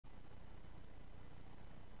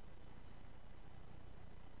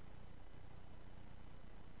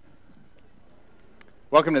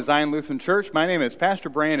Welcome to Zion Lutheran Church. My name is Pastor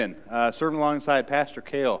Brandon, serving alongside Pastor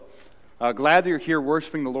Cale. Glad that you're here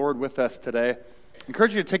worshiping the Lord with us today. I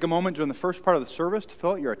encourage you to take a moment during the first part of the service to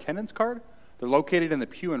fill out your attendance card. They're located in the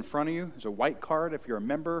pew in front of you. There's a white card if you're a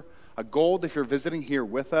member, a gold if you're visiting here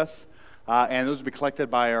with us, and those will be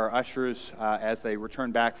collected by our ushers as they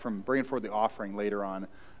return back from bringing forward the offering later on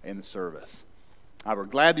in the service. We're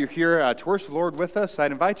glad that you're here to worship the Lord with us.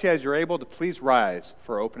 I'd invite you, as you're able, to please rise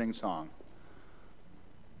for our opening song.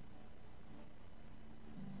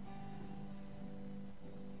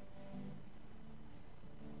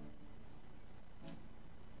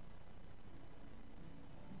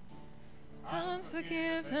 I'm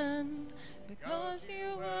forgiven because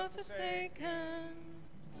you were forsaken.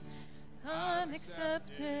 I'm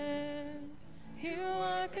accepted, you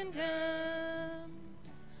were condemned.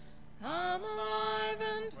 I'm alive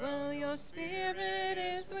and well, your spirit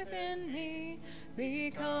is within me,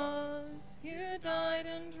 because you died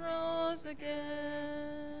and rose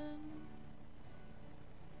again.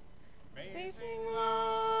 Amazing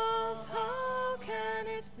love, how can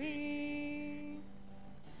it be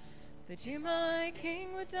that you, my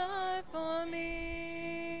King, would die for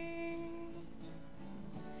me?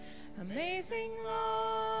 Amazing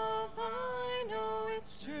love, I know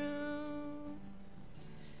it's true,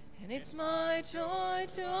 and it's my joy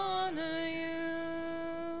to honor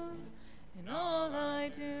you. In all I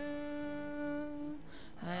do,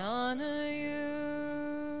 I honor you.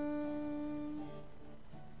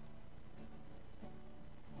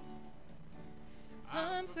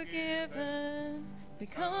 I'm forgiven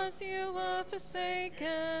because you were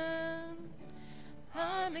forsaken.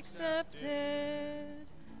 I'm accepted,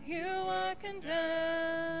 you were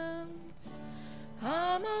condemned.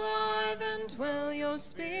 I'm alive and well, your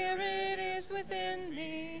spirit is within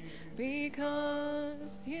me,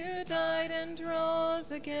 because you died and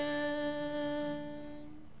rose again.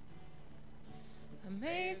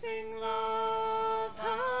 Amazing love,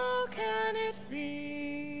 how can it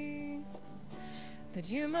be that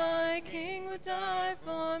you, my King, would die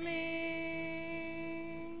for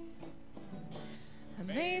me?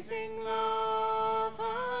 Amazing love,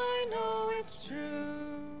 I know it's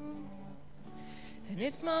true, and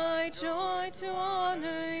it's my joy to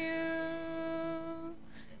honor you.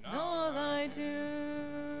 In all I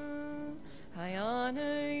do, I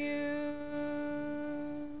honor you.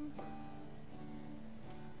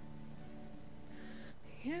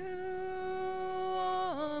 You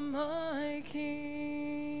are my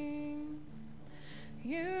King.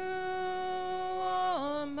 You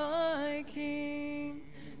are my King.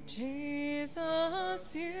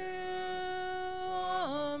 Jesus, you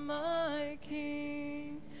are my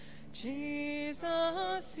King.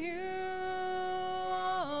 Jesus, you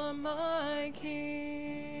are my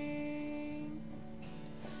King.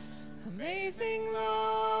 Amazing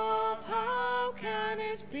love, how can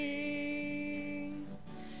it be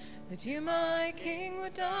that you, my King,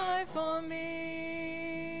 would die for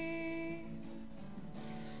me?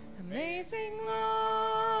 Amazing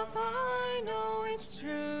love, I know it's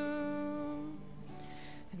true,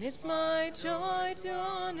 and it's my joy to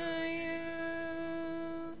honor you.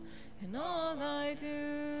 In all I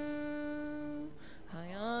do,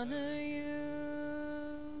 I honor you.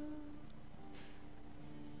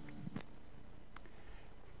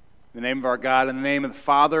 In the name of our God, in the name of the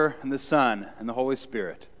Father, and the Son, and the Holy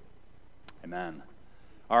Spirit. Amen.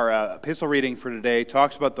 Our epistle reading for today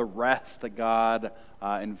talks about the rest that God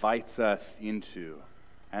invites us into.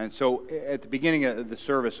 And so at the beginning of the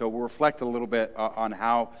service, we'll reflect a little bit on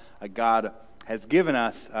how God has given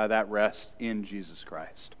us that rest in Jesus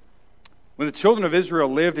Christ. When the children of Israel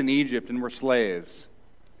lived in Egypt and were slaves,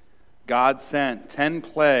 God sent 10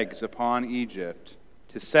 plagues upon Egypt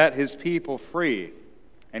to set his people free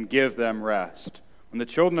and give them rest. When the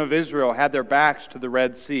children of Israel had their backs to the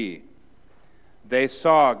Red Sea, they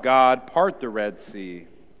saw God part the Red Sea,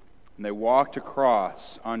 and they walked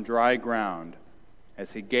across on dry ground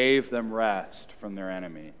as he gave them rest from their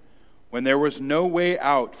enemy. When there was no way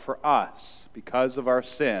out for us because of our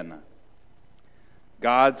sin,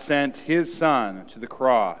 God sent his Son to the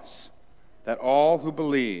cross, that all who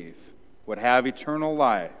believe would have eternal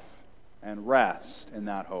life and rest in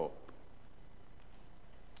that hope.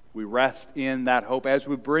 We rest in that hope as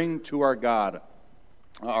we bring to our God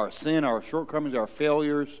our sin, our shortcomings, our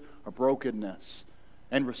failures, our brokenness,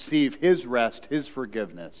 and receive his rest, his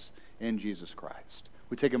forgiveness in Jesus Christ.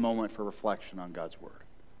 We take a moment for reflection on God's word.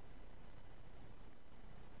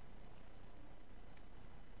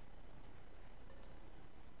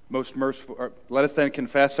 Most merciful, let us then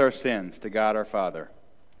confess our sins to God our Father.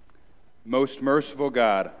 Most merciful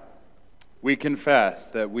God, We confess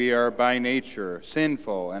that we are by nature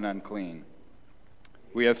sinful and unclean.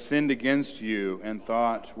 We have sinned against you in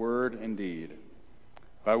thought, word, and deed,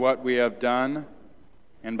 by what we have done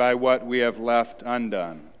and by what we have left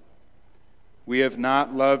undone. We have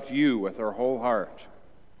not loved you with our whole heart.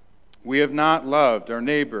 We have not loved our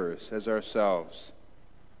neighbors as ourselves.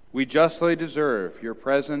 We justly deserve your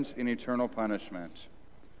present and eternal punishment.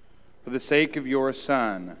 For the sake of your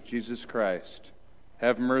Son, Jesus Christ,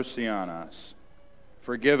 have mercy on us.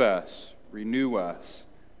 Forgive us, renew us,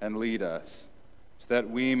 and lead us, so that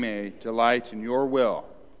we may delight in your will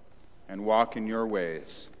and walk in your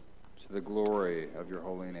ways, to the glory of your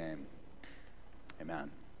holy name. Amen.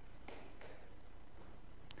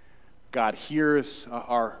 God hears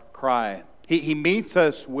our cry. He meets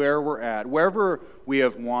us where we're at, wherever we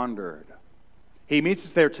have wandered. He meets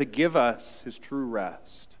us there to give us his true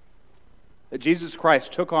rest. That Jesus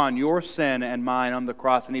Christ took on your sin and mine on the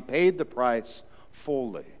cross, and he paid the price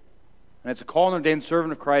fully. And it's a called and ordained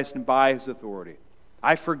servant of Christ, and by his authority,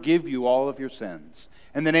 I forgive you all of your sins.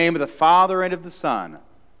 In the name of the Father, and of the Son,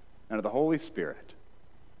 and of the Holy Spirit.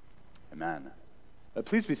 Amen.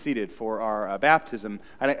 Please be seated for our baptism.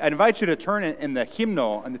 I invite you to turn in the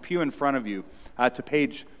hymnal in the pew in front of you to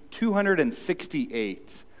page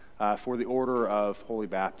 268 for the order of holy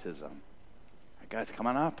baptism. All right, guys, come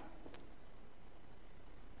on up.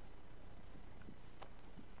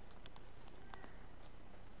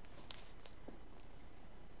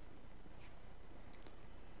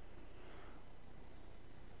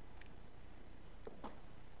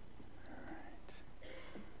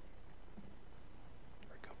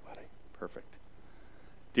 Perfect.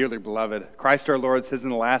 Dearly beloved, Christ our Lord says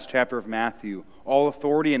in the last chapter of Matthew, all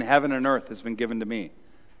authority in heaven and earth has been given to me.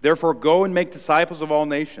 Therefore go and make disciples of all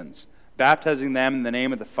nations, baptizing them in the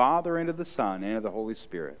name of the Father, and of the Son, and of the Holy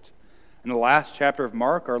Spirit. In the last chapter of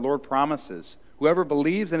Mark, our Lord promises, whoever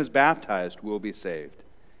believes and is baptized will be saved.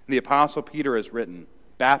 And the Apostle Peter has written,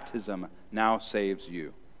 baptism now saves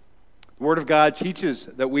you. The Word of God teaches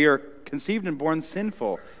that we are conceived and born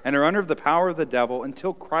sinful and are under the power of the devil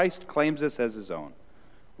until Christ claims us as his own.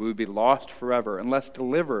 We would be lost forever unless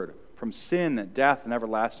delivered from sin, death, and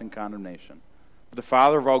everlasting condemnation. But the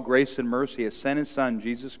Father of all grace and mercy has sent his Son,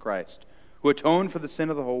 Jesus Christ, who atoned for the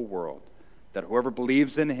sin of the whole world, that whoever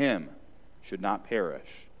believes in him should not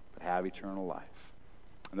perish, but have eternal life.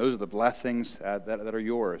 And those are the blessings that are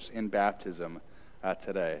yours in baptism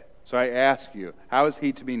today. So I ask you, how is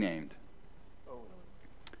he to be named?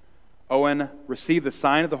 Owen, receive the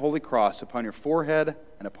sign of the Holy Cross upon your forehead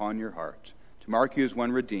and upon your heart, to mark you as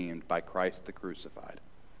one redeemed by Christ the crucified.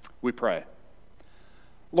 We pray.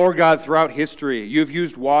 Lord God, throughout history, you have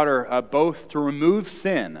used water both to remove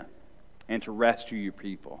sin and to rescue your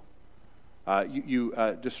people.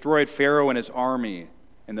 You destroyed Pharaoh and his army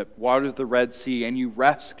in the waters of the Red Sea, and you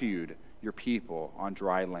rescued your people on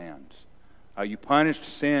dry land. You punished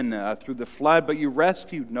sin through the flood, but you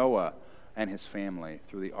rescued Noah and his family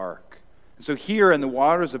through the ark. And so here in the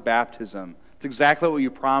waters of baptism, it's exactly what you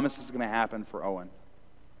promised is going to happen for Owen.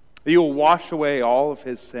 That you will wash away all of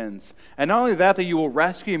his sins. And not only that you will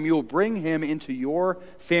rescue him, you will bring him into your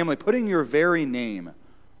family, putting your very name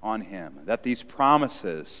on him, that these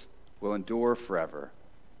promises will endure forever.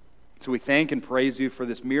 So we thank and praise you for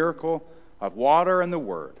this miracle of water and the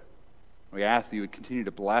Word. We ask that you would continue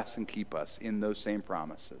to bless and keep us in those same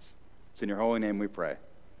promises. It's in your holy name we pray.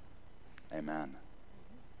 Amen.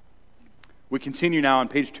 We continue now on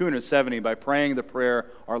page 270 by praying the prayer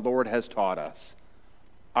our Lord has taught us.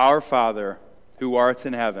 Our Father, who art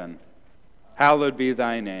in heaven, hallowed be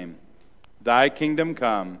thy name. Thy kingdom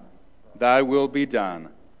come, thy will be done,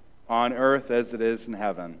 on earth as it is in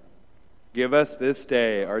heaven. Give us this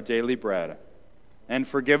day our daily bread, and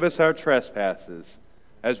forgive us our trespasses,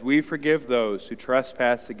 as we forgive those who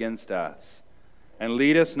trespass against us. And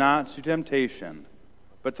lead us not to temptation,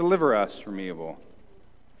 but deliver us from evil.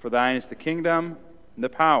 For thine is the kingdom, and the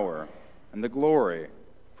power, and the glory,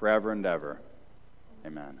 forever and ever.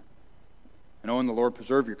 Amen. And Owen, the Lord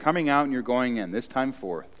preserve your coming out and your going in, this time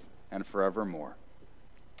forth, and forevermore.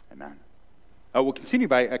 Amen. We'll continue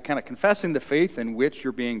by kind of confessing the faith in which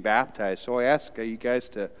you're being baptized. So I ask you guys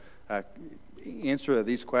to answer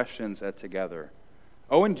these questions together.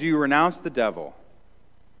 Owen, do you renounce the devil?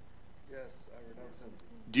 Yes, I renounce him.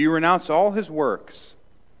 Do you renounce all his works?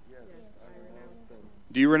 Yes, I renounce them.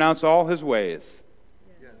 Do you renounce all his ways?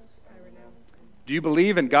 Yes, I renounce them. Do you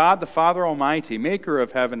believe in God the Father Almighty, maker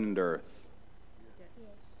of heaven and earth? Yes,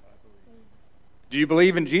 I believe. Do you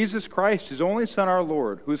believe in Jesus Christ, his only Son, our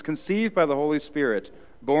Lord, who was conceived by the Holy Spirit,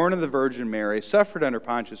 born of the Virgin Mary, suffered under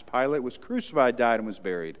Pontius Pilate, was crucified, died, and was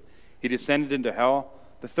buried? He descended into hell.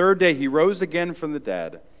 The third day he rose again from the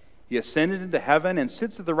dead. He ascended into heaven and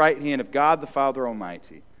sits at the right hand of God the Father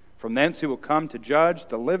Almighty. From thence he will come to judge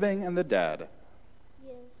the living and the dead.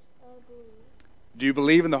 Yes, I believe. Do you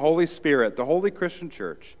believe in the Holy Spirit, the holy Christian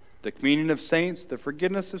church, the communion of saints, the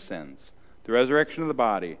forgiveness of sins, the resurrection of the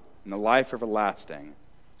body, and the life everlasting?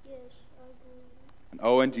 Yes, I believe. And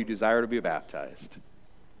Owen, do you desire to be baptized?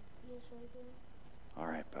 Yes, I do. All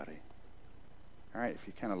right, buddy. All right, if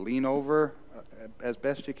you kind of lean over as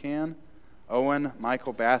best you can. Owen,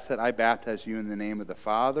 Michael Bassett, I baptize you in the name of the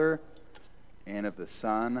Father, and of the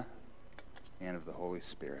Son, and of the Holy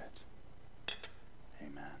Spirit.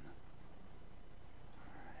 Amen.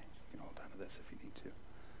 All right, you can hold on to this if you need to.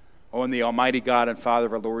 Oh, and the Almighty God and Father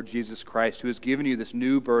of our Lord Jesus Christ, who has given you this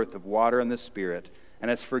new birth of water and the Spirit, and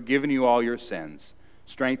has forgiven you all your sins,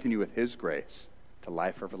 strengthen you with his grace to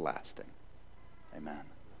life everlasting. Amen.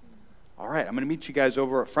 All right, I'm going to meet you guys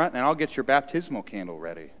over up front, and I'll get your baptismal candle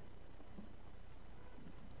ready.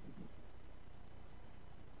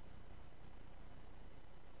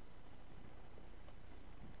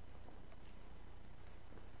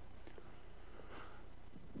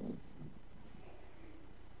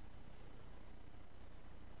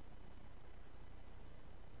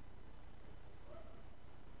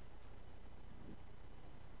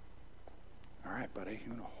 All right, buddy,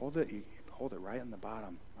 you want to hold it? You hold it right in the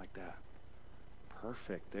bottom like that.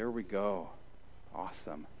 Perfect. There we go.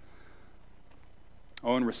 Awesome.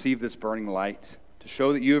 Oh, and receive this burning light to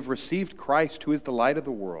show that you have received Christ, who is the light of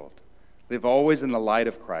the world. Live always in the light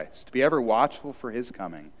of Christ. Be ever watchful for his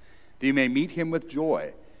coming, that you may meet him with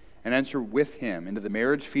joy and enter with him into the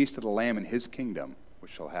marriage feast of the Lamb in his kingdom,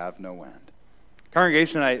 which shall have no end.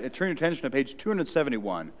 Congregation, I turn your attention to page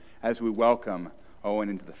 271 as we welcome Owen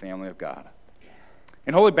into the family of God.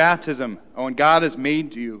 In holy baptism, Owen, God has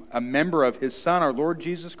made you a member of his Son, our Lord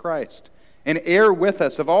Jesus Christ, and heir with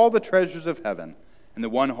us of all the treasures of heaven and the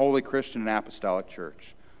one holy Christian and apostolic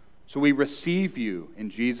church. So we receive you in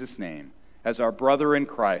Jesus' name as our brother in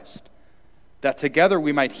Christ, that together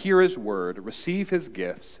we might hear his word, receive his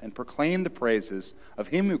gifts, and proclaim the praises of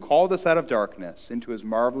him who called us out of darkness into his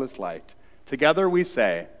marvelous light. Together we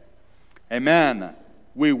say, Amen.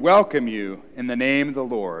 We welcome you in the name of the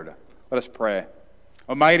Lord. Let us pray.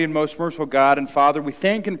 Almighty and most merciful God and Father, we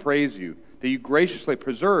thank and praise you that you graciously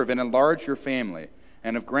preserve and enlarge your family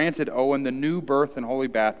and have granted Owen the new birth and holy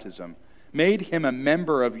baptism, made him a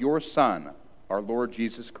member of your Son, our Lord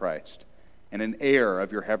Jesus Christ, and an heir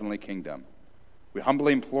of your heavenly kingdom. We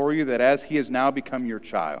humbly implore you that as he has now become your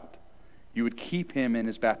child, you would keep him in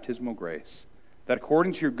his baptismal grace, that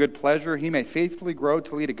according to your good pleasure he may faithfully grow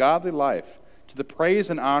to lead a godly life to the praise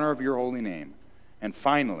and honor of your holy name, and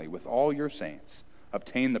finally, with all your saints,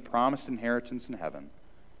 obtain the promised inheritance in heaven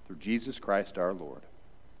through Jesus Christ our Lord.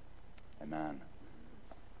 Amen.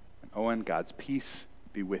 And Owen, God's peace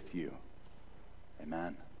be with you.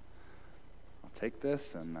 Amen. I'll take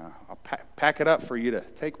this and I'll pack it up for you to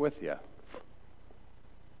take with you.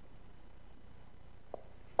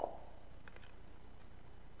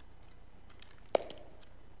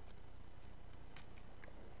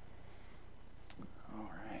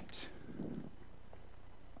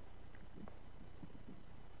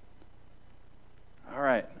 All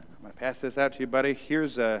right, I'm going to pass this out to you, buddy.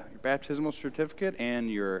 Here's your baptismal certificate and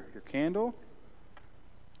your candle.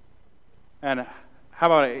 And how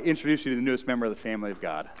about I introduce you to the newest member of the family of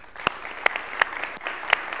God?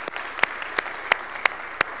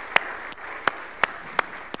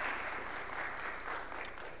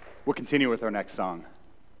 We'll continue with our next song.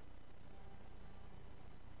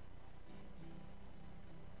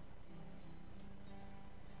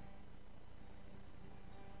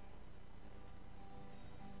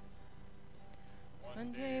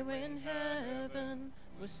 One day when heaven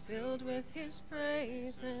was filled with his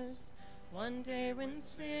praises, one day when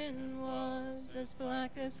sin was as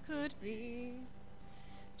black as could be,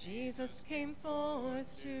 Jesus came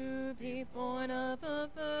forth to be born of a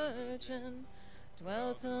virgin,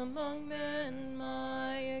 dwelt among men,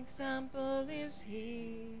 my example is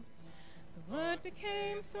he. The Word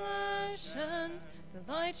became flesh and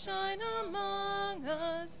the light shine among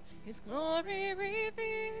us, his glory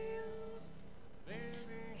revealed.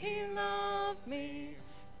 He loved me,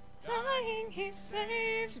 dying he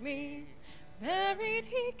saved me, buried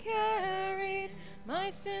he carried my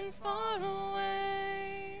sins far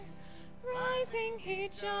away, rising he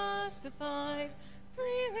justified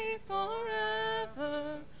freely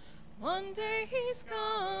forever. One day he's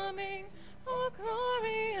coming, oh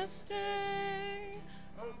glorious day,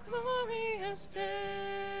 oh glorious day.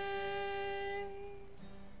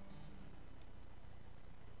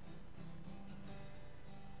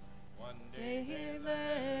 Day he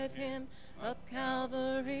led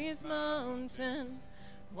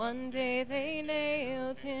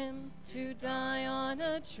to die on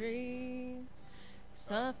a tree.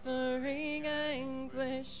 Suffering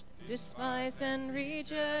anguish, despised and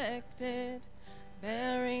rejected,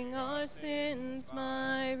 bearing our sins,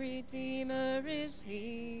 my Redeemer is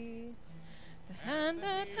he. The hand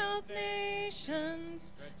that held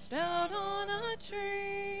nations stretched out on a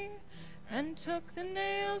tree, and took the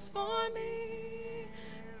nails for me.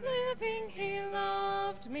 Living he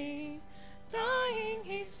loved me, dying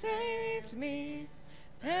he saved me,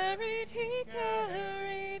 buried he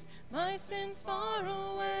carried my sins far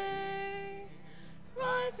away.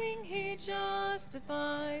 Rising he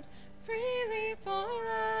justified freely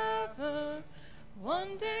forever.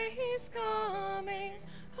 One day he's coming,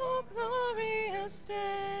 oh glorious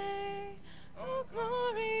day, oh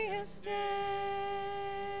glorious day.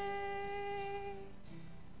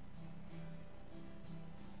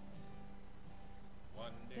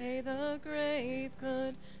 One day the grave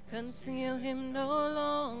could conceal him no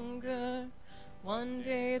longer. One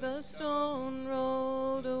day the stone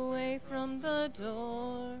rolled away from the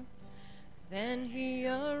door. Then he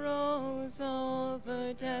arose,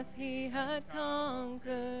 over death he had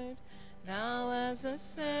conquered. Now as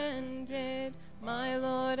ascended, my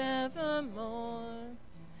Lord evermore.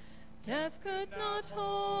 Death could not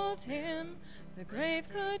hold him, the grave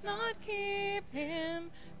could not keep him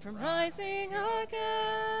from rising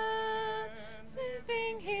again.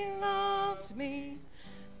 Living he loved me,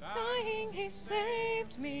 dying he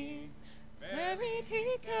saved me, buried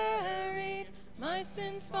he carried my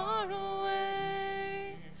sins far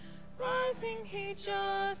away. Rising he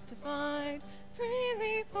justified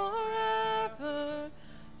freely forever.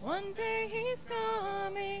 One day he's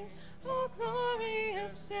coming, oh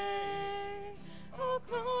glorious day, oh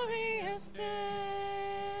glorious day,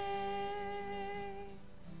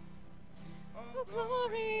 oh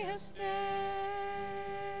glorious day.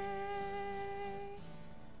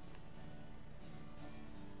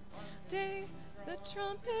 Day the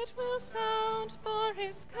trumpet will sound for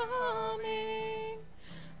his coming.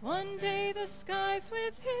 One day the skies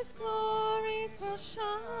with his glories will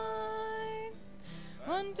shine.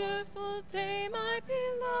 Wonderful day, my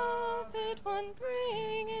beloved one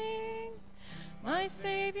bringing. My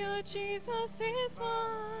Savior Jesus is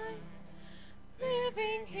mine.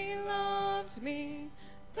 Living he loved me,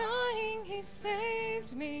 dying he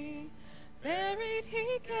saved me, buried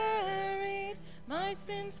he carried my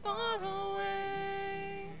sins far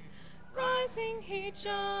away. Rising he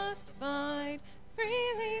justified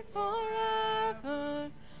freely forever.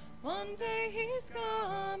 One day he's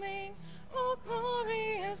coming, oh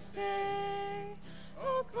glorious day,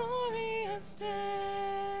 oh glorious day,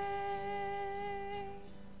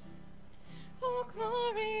 oh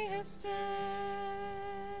glorious day,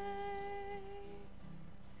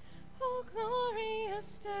 oh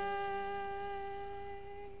glorious day.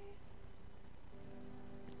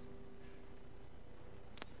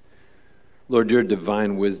 Lord, your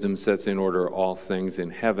divine wisdom sets in order all things in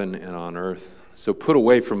heaven and on earth. So put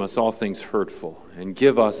away from us all things hurtful, and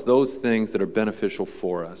give us those things that are beneficial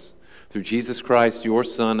for us. Through Jesus Christ, your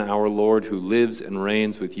Son, our Lord, who lives and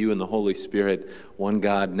reigns with you in the Holy Spirit, one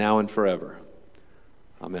God, now and forever.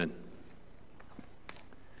 Amen.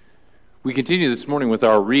 We continue this morning with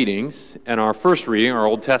our readings, and our first reading, our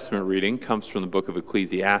Old Testament reading, comes from the book of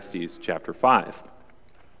Ecclesiastes, chapter 5.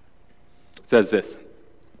 It says this: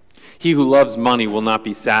 He who loves money will not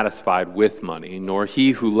be satisfied with money, nor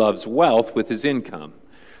he who loves wealth with his income.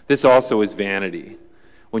 This also is vanity.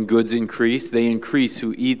 When goods increase, they increase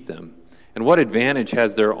who eat them. And what advantage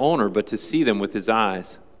has their owner but to see them with his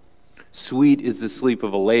eyes? Sweet is the sleep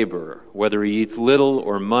of a laborer, whether he eats little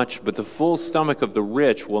or much, but the full stomach of the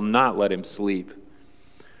rich will not let him sleep.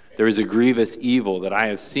 There is a grievous evil that I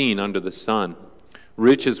have seen under the sun.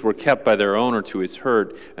 Riches were kept by their owner to his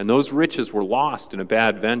hurt, and those riches were lost in a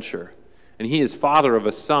bad venture. And he is father of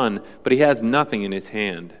a son, but he has nothing in his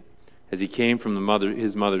hand. As he came from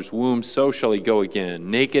his mother's womb, so shall he go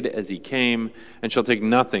again, naked as he came, and shall take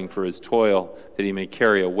nothing for his toil, that he may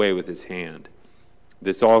carry away with his hand.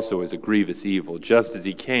 This also is a grievous evil. Just as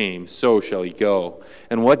he came, so shall he go.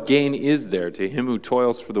 And what gain is there to him who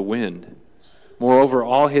toils for the wind? Moreover,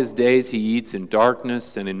 all his days he eats in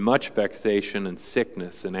darkness, and in much vexation and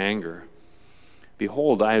sickness and anger.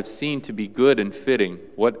 Behold, I have seen to be good and fitting.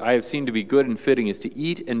 What I have seen to be good and fitting is to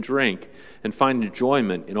eat and drink, and find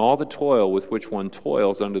enjoyment in all the toil with which one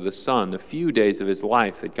toils under the sun, the few days of his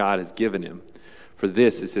life that God has given him. For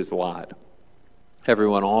this is his lot.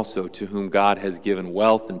 Everyone also to whom God has given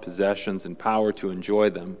wealth and possessions and power to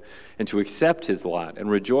enjoy them, and to accept his lot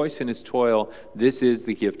and rejoice in his toil, this is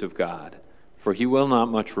the gift of God. For he will not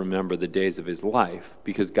much remember the days of his life,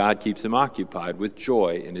 because God keeps him occupied with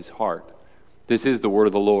joy in his heart. This is the word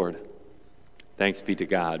of the Lord. Thanks be to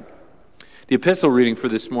God. The epistle reading for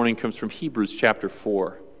this morning comes from Hebrews chapter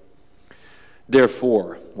 4.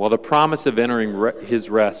 Therefore, while the promise of entering his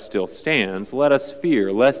rest still stands, let us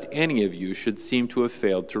fear lest any of you should seem to have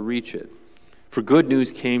failed to reach it. For good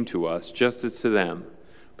news came to us, just as to them,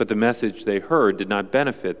 but the message they heard did not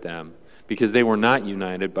benefit them, because they were not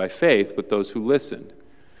united by faith with those who listened.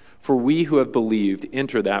 For we who have believed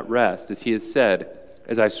enter that rest, as he has said,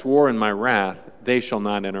 as I swore in my wrath, they shall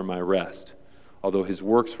not enter my rest, although his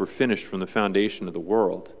works were finished from the foundation of the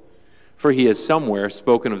world. For he has somewhere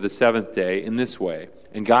spoken of the seventh day in this way,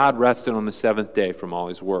 and God rested on the seventh day from all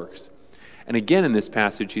his works. And again in this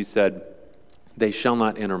passage he said, they shall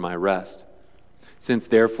not enter my rest. Since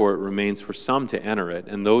therefore it remains for some to enter it,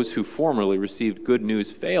 and those who formerly received good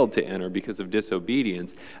news failed to enter because of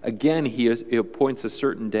disobedience, again he appoints a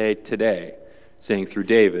certain day today, saying through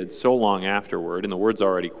David, so long afterward, in the words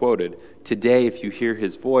already quoted, today if you hear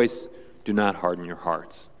his voice, do not harden your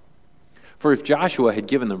hearts. For if Joshua had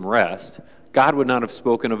given them rest, God would not have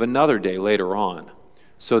spoken of another day later on.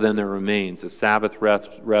 So then there remains a Sabbath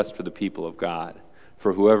rest for the people of God.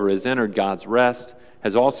 For whoever has entered God's rest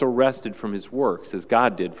has also rested from his works, as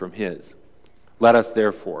God did from his. Let us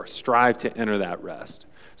therefore strive to enter that rest,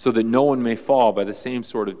 so that no one may fall by the same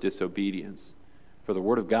sort of disobedience. For the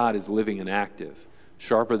word of God is living and active,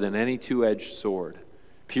 sharper than any two-edged sword,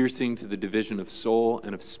 piercing to the division of soul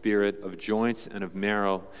and of spirit, of joints and of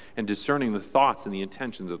marrow, and discerning the thoughts and the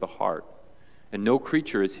intentions of the heart. And no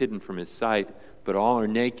creature is hidden from his sight, but all are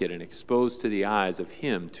naked and exposed to the eyes of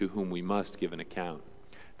him to whom we must give an account.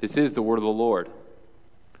 This is the word of the Lord.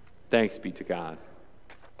 Thanks be to God.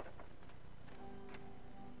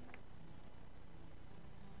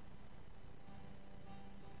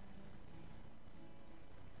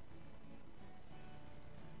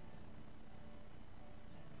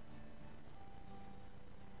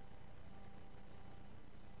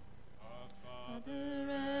 Father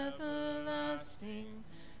everlasting,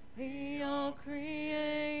 the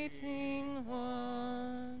all-creating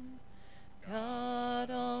one, God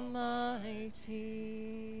Almighty,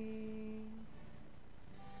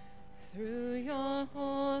 through your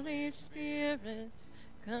Holy Spirit,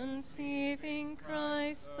 conceiving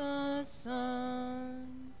Christ the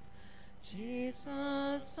Son,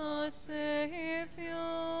 Jesus our Savior.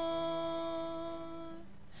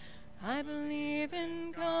 I believe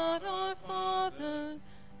in God our Father,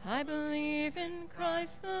 I believe in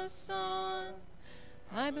Christ the Son,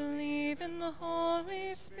 I believe in the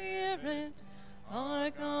Holy Spirit, our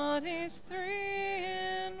God is three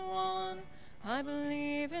in one. I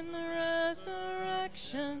believe in the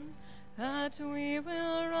resurrection, that we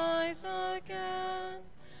will rise again,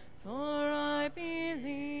 for I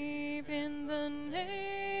believe in the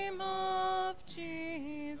name of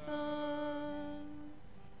Jesus.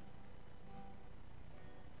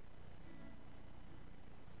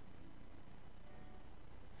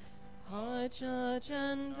 Our judge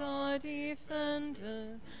and our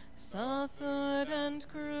defender, suffered and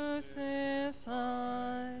crucified.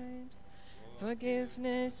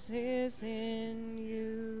 Forgiveness is in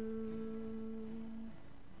you.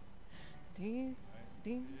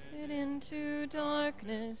 Defeated into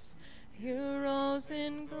darkness, you rose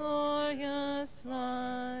in glorious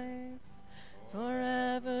life,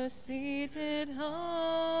 forever seated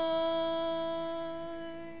high.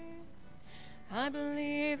 I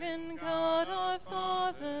believe in God our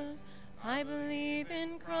Father, I believe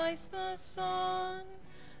in Christ the Son,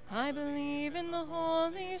 I believe in the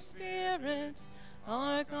Holy Spirit,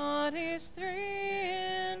 our God is three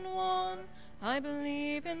in one. I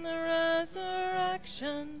believe in the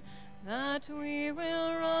resurrection, that we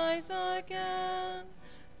will rise again,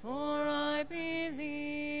 for I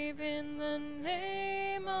believe in the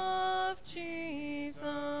name of Jesus.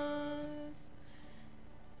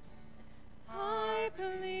 I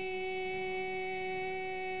believe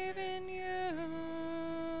in you.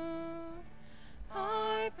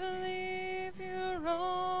 I believe you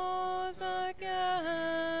rose again.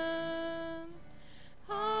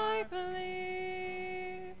 I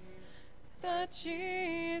believe that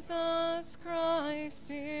Jesus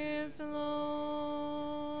Christ is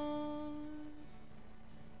Lord.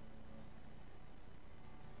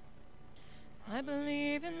 I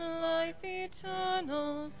believe in the life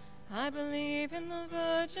eternal. I believe in the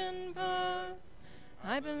virgin birth.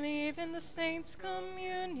 I believe in the saints'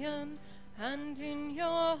 communion and in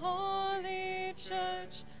your holy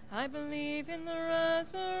church. I believe in the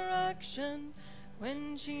resurrection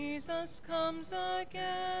when Jesus comes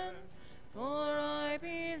again, for I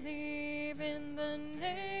believe in the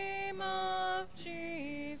name of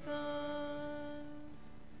Jesus.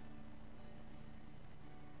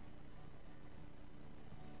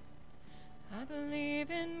 I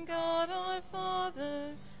believe in God our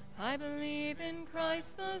Father, I believe in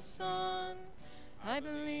Christ the Son, I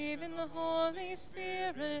believe in the Holy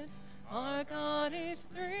Spirit, our God is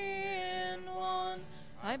three in one.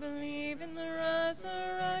 I believe in the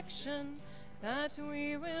resurrection, that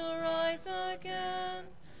we will rise again,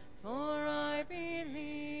 for I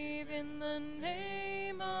believe in the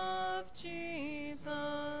name of Jesus,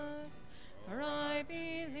 for I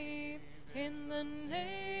believe in the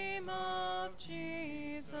name of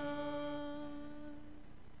Jesus.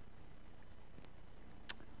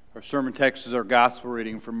 Our sermon text is our gospel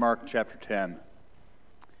reading from Mark chapter 10.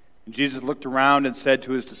 And Jesus looked around and said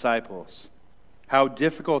to his disciples, "How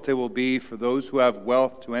difficult it will be for those who have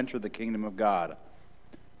wealth to enter the kingdom of God."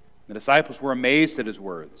 The disciples were amazed at his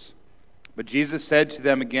words. But Jesus said to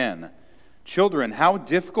them again, "Children, how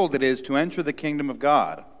difficult it is to enter the kingdom of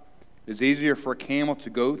God. It is easier for a camel to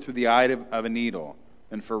go through the eye of a needle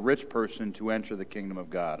than for a rich person to enter the kingdom of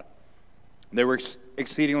God." And they were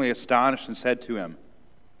exceedingly astonished and said to him,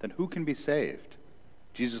 "Then who can be saved?"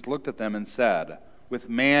 Jesus looked at them and said, "With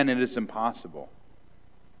man it is impossible,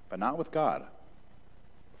 but not with God.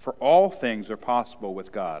 For all things are possible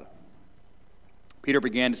with God." Peter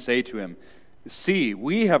began to say to him, "See,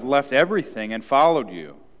 we have left everything and followed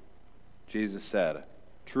you." Jesus said,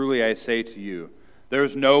 "Truly I say to you, there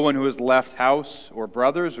is no one who has left house or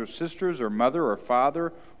brothers or sisters or mother or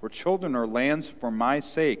father or children or lands for my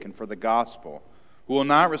sake and for the gospel, who will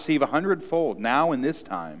not receive 100-fold now in this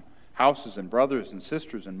time, houses and brothers and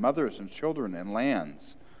sisters and mothers and children and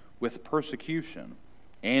lands, with persecution,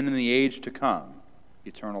 and in the age to come,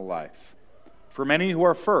 eternal life. For many who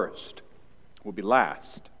are first will be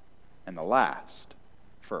last, and the last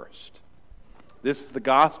first." This is the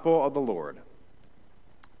gospel of the Lord.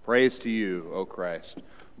 Praise to you, O Christ.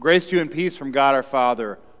 Grace to you and peace from God our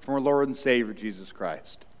Father, from our Lord and Savior Jesus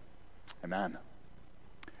Christ. Amen.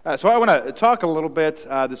 So I want to talk a little bit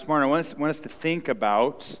this morning. I want us to think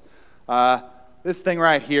about this thing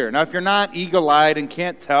right here. Now, if you're not eagle-eyed and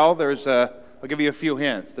can't tell, I'll give you a few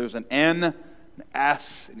hints. There's an N, an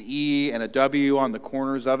S, an E, and a W on the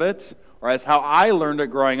corners of it. Or as how I learned it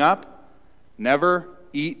growing up, never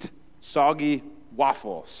eat soggy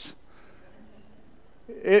waffles.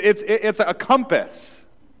 It's a compass,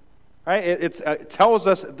 right? It tells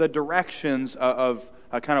us the directions of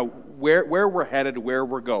kind of where we're headed, where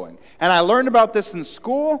we're going. And I learned about this in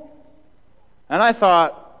school, and I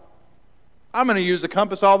thought, I'm going to use a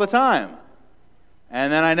compass all the time.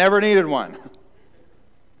 And then I never needed one.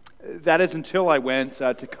 That is until I went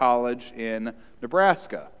to college in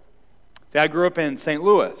Nebraska. See, I grew up in St.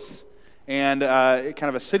 Louis, and kind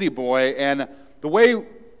of a city boy, and the way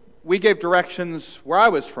we gave directions where I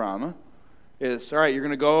was from is, all right, you're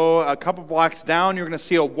going to go a couple blocks down, you're going to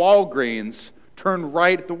see a Walgreens, turn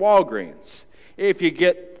right at the Walgreens. If you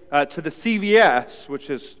get to the CVS, which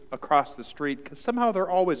is across the street, because somehow they're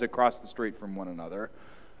always across the street from one another,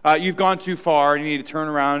 you've gone too far and you need to turn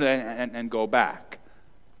around and go back.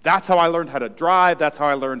 That's how I learned how to drive. That's how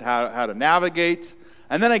I learned how to navigate.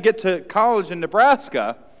 And then I get to college in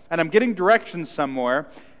Nebraska, and I'm getting directions somewhere,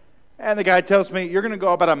 and the guy tells me, you're going to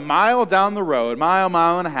go about a mile down the road,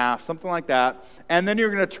 mile and a half, something like that, and then you're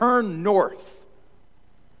going to turn north.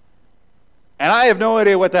 And I have no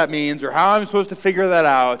idea what that means or how I'm supposed to figure that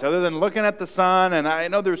out, other than looking at the sun, and I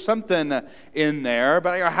know there's something in there,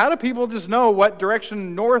 but how do people just know what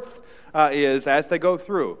direction north is as they go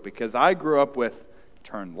through? Because I grew up with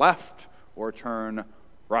turn left or turn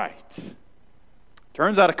right.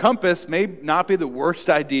 Turns out a compass may not be the worst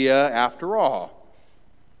idea after all.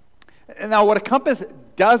 And now what a compass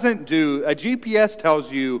doesn't do, a GPS tells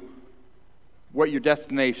you what your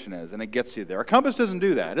destination is, and it gets you there. A compass doesn't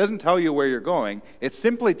do that. It doesn't tell you where you're going. It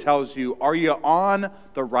simply tells you, are you on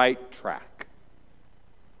the right track?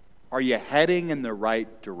 Are you heading in the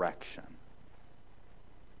right direction?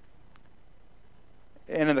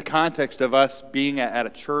 And in the context of us being at a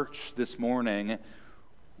church this morning,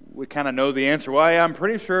 we kind of know the answer. Well, I'm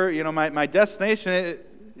pretty sure, my destination,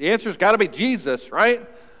 the answer's got to be Jesus, right?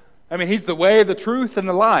 I mean, he's the way, the truth, and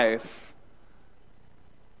the life.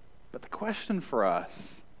 But the question for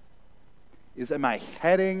us is, am I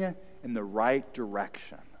heading in the right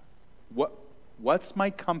direction? What's my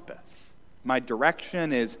compass? My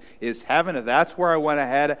direction is heaven. If that's where I want to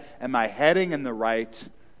head, am I heading in the right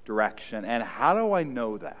direction? And how do I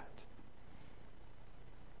know that?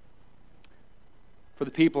 For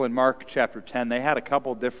the people in Mark chapter 10, they had a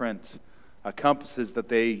couple different compasses that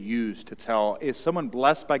they use to tell, is someone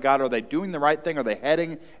blessed by God? Are they doing the right thing? Are they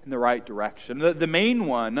heading in the right direction? The main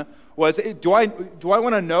one was, do I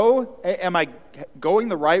want to know, am I going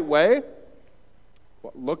the right way?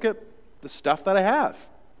 Well, look at the stuff that I have.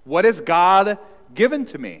 What has God given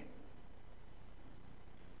to me?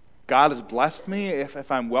 God has blessed me.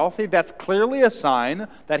 If I'm wealthy, that's clearly a sign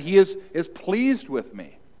that He is pleased with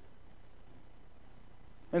me.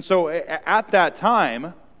 And so at that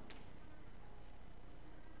time,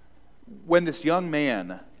 when this young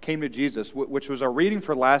man came to Jesus, which was our reading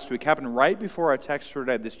for last week, happened right before our text for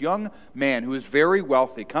today, this young man who is very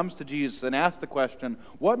wealthy comes to Jesus and asks the question,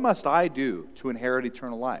 what must I do to inherit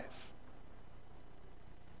eternal life?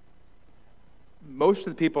 Most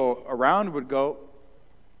of the people around would go,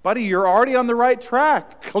 buddy, you're already on the right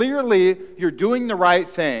track. Clearly, you're doing the right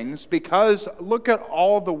things because look at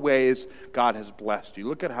all the ways God has blessed you.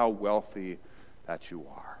 Look at how wealthy that you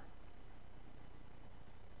are.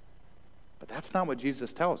 But that's not what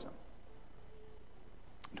Jesus tells him.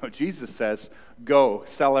 No, Jesus says, go,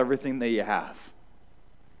 sell everything that you have,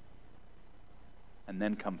 and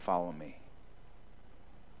then come follow me.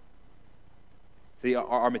 See,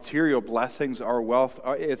 our material blessings, our wealth,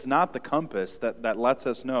 it's not the compass that lets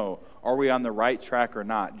us know, are we on the right track or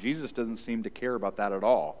not? Jesus doesn't seem to care about that at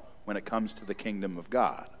all when it comes to the kingdom of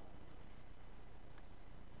God.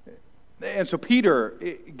 And so Peter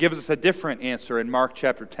gives us a different answer in Mark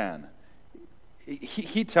chapter 10.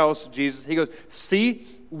 He tells Jesus, he goes, see,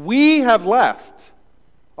 we have left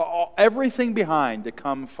everything behind to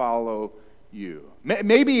come follow you.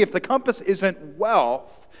 Maybe if the compass isn't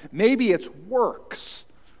wealth, maybe it's works.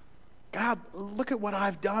 God, look at what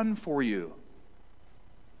I've done for you.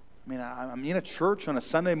 I mean, I'm in a church on a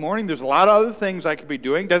Sunday morning. There's a lot of other things I could be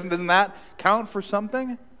doing. Doesn't that count for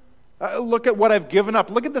something? Look at what I've given up.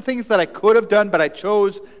 Look at the things that I could have done, but I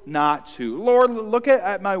chose not to. Lord, look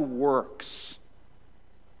at my works.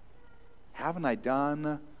 Haven't I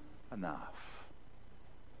done enough?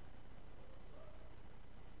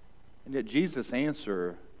 And yet Jesus'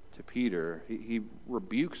 answer to Peter, he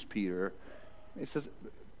rebukes Peter. He says,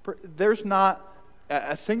 there's not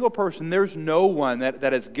a single person, there's no one that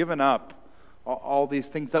has given up all these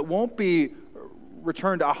things that won't be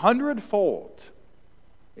returned 100-fold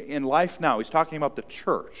in life now. He's talking about the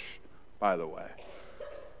church, by the way,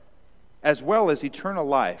 as well as eternal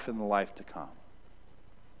life in the life to come.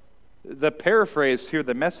 The paraphrase here,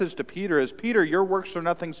 the message to Peter is, Peter, your works are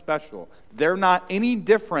nothing special. They're not any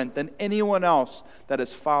different than anyone else that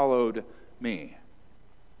has followed me.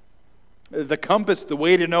 The compass, the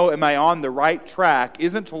way to know am I on the right track,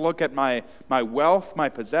 isn't to look at my wealth, my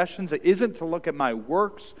possessions. It isn't to look at my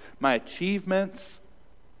works, my achievements.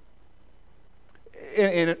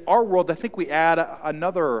 In our world, I think we add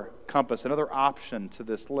another compass, another option to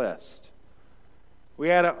this list. We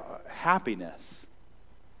add happiness.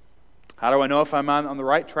 How do I know if I'm on the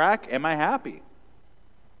right track? Am I happy?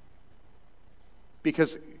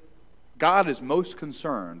 Because God is most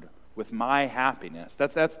concerned with my happiness.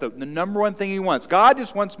 That's the number one thing He wants. God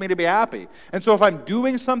just wants me to be happy. And so if I'm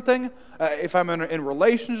doing something, if I'm in a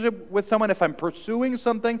relationship with someone, if I'm pursuing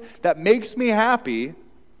something that makes me happy,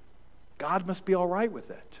 God must be all right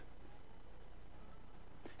with it.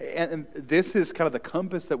 And this is kind of the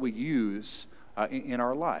compass that we use in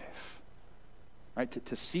our life. Right,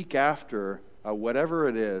 to seek after whatever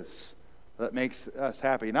it is that makes us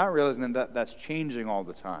happy, not realizing that that's changing all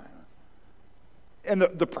the time. And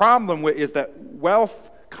the problem is that wealth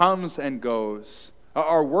comes and goes.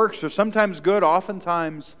 Our works are sometimes good,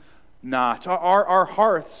 oftentimes not. Our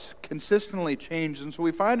hearts consistently change, and so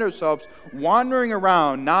we find ourselves wandering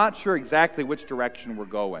around, not sure exactly which direction we're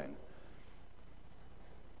going.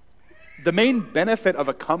 The main benefit of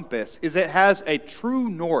a compass is it has a true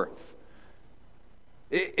north.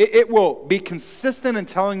 It will be consistent in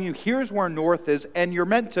telling you, here's where north is, and you're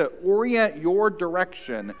meant to orient your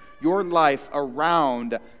direction, your life,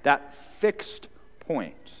 around that fixed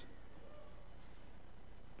point.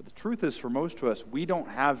 But the truth is, for most of us, we don't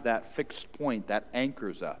have that fixed point that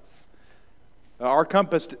anchors us. Our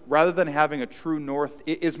compass, rather than having a true north,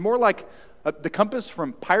 is more like the compass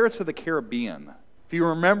from Pirates of the Caribbean. If you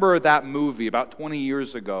remember that movie about 20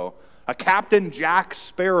 years ago, Captain Jack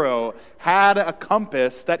Sparrow had a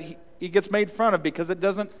compass that he gets made fun of because it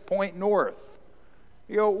doesn't point north.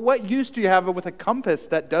 You know, what use do you have with a compass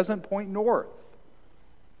that doesn't point north?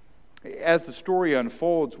 As the story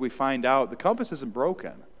unfolds, we find out the compass isn't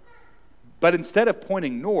broken. But instead of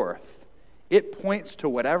pointing north, it points to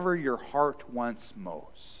whatever your heart wants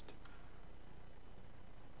most.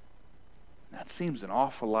 That seems an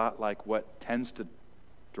awful lot like what tends to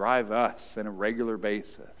drive us on a regular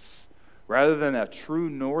basis. Rather than a true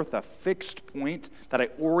north, a fixed point that I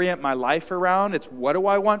orient my life around, it's what do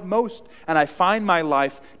I want most? And I find my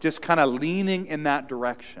life just kind of leaning in that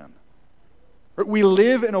direction. We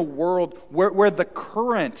live in a world where the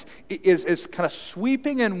current is kind of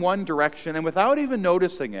sweeping in one direction, and without even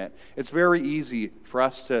noticing it, it's very easy for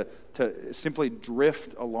us to simply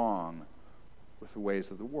drift along with the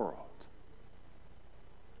ways of the world.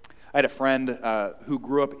 I had a friend who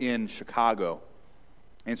grew up in Chicago,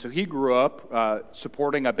 and so he grew up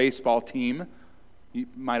supporting a baseball team. You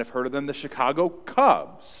might have heard of them, the Chicago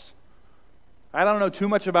Cubs. I don't know too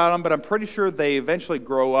much about them, but I'm pretty sure they eventually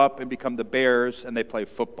grow up and become the Bears, and they play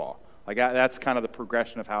football. Like that's kind of the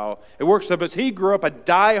progression of how it works. So, but he grew up a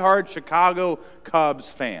diehard Chicago Cubs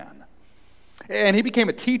fan. And he became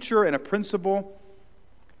a teacher and a principal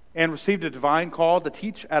and received a divine call to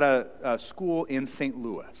teach at a school in St.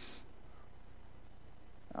 Louis.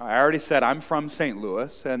 I already said I'm from St.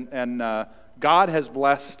 Louis, and God has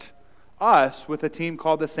blessed us with a team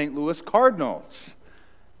called the St. Louis Cardinals.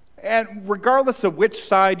 And regardless of which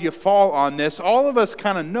side you fall on this, all of us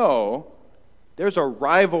kind of know there's a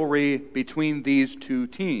rivalry between these two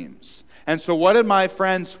teams. And so what did my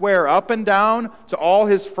friend swear up and down to all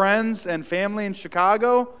his friends and family in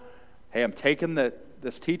Chicago? Hey, I'm taking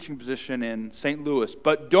this teaching position in St. Louis,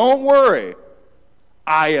 but don't worry,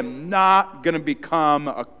 I am not going to become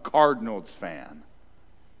a Cardinals fan.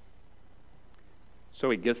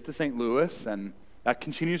 So he gets to St. Louis and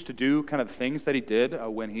continues to do kind of the things that he did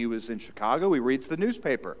when he was in Chicago. He reads the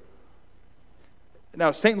newspaper.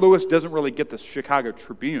 Now, St. Louis doesn't really get the Chicago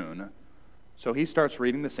Tribune, so he starts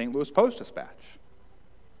reading the St. Louis Post-Dispatch.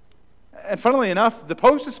 And funnily enough, the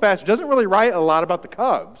Post-Dispatch doesn't really write a lot about the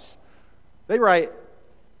Cubs. They write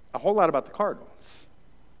a whole lot about the Cardinals.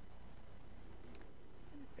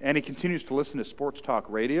 And he continues to listen to sports talk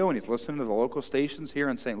radio, and he's listening to the local stations here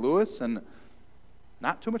in St. Louis, and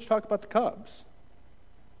not too much talk about the Cubs.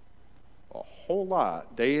 A whole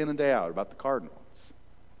lot, day in and day out, about the Cardinals.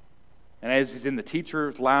 And as he's in the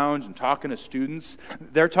teacher's lounge and talking to students,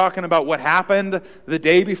 they're talking about what happened the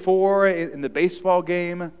day before in the baseball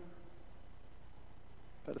game.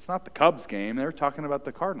 But it's not the Cubs game. They're talking about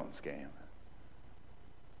the Cardinals game.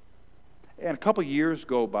 And a couple years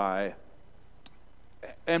go by,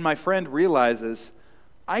 and my friend realizes,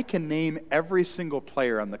 I can name every single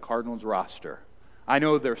player on the Cardinals roster. I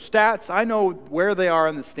know their stats. I know where they are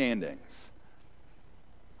in the standings.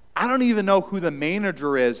 I don't even know who the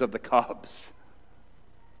manager is of the Cubs.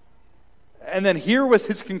 And then here was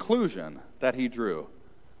his conclusion that he drew.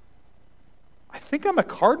 I think I'm a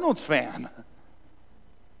Cardinals fan.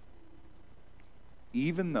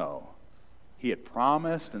 Even though he had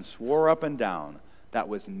promised and swore up and down that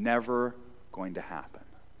was never going to happen.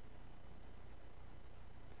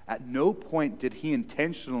 At no point did he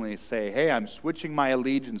intentionally say, hey, I'm switching my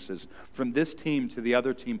allegiances from this team to the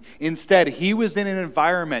other team. Instead, he was in an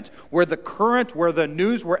environment where the current, where the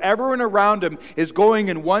news, where everyone around him is going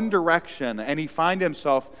in one direction, and he finds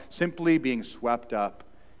himself simply being swept up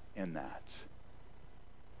in that.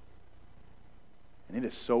 And it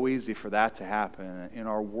is so easy for that to happen in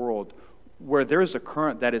our world where there is a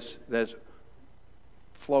current that is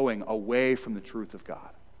flowing away from the truth of God.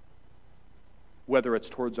 Whether it's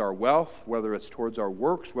towards our wealth, whether it's towards our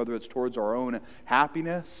works, whether it's towards our own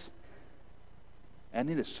happiness. And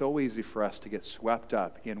it is so easy for us to get swept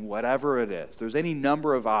up in whatever it is. There's any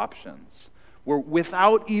number of options where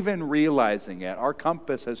without even realizing it, our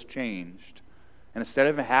compass has changed. And instead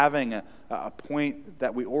of having a point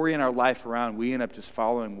that we orient our life around, we end up just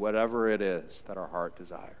following whatever it is that our heart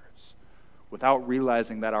desires, without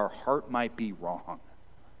realizing that our heart might be wrong.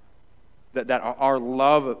 That our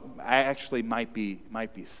love actually might be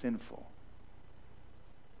sinful.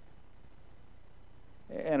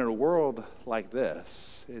 And in a world like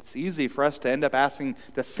this, it's easy for us to end up asking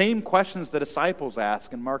the same questions the disciples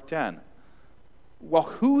ask in Mark 10. Well,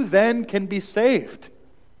 who then can be saved?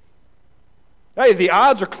 Hey, the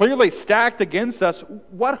odds are clearly stacked against us.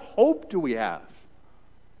 What hope do we have?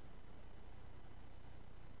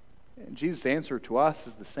 And Jesus' answer to us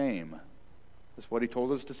is the same. That's what he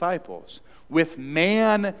told his disciples. With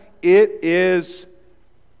man, it is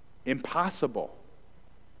impossible.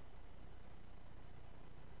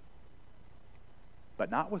 But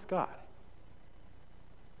not with God.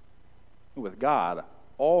 With God,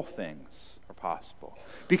 all things are possible.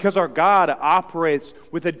 Because our God operates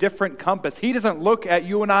with a different compass. He doesn't look at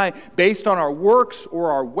you and I based on our works or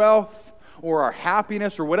our wealth or our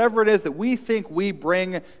happiness or whatever it is that we think we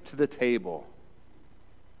bring to the table.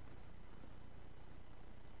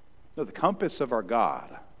 No, the compass of our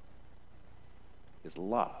God is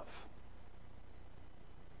love.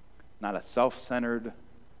 not a self-centered,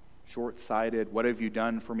 short-sighted, what have you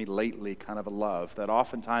done for me lately kind of a love that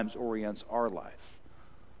oftentimes orients our life.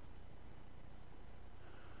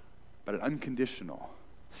 But an unconditional,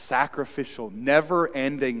 sacrificial,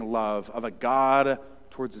 never-ending love of a God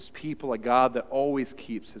towards his people, a God that always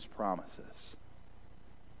keeps his promises.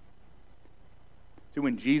 See,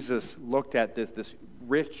 when Jesus looked at this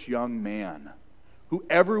rich young man who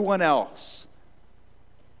everyone else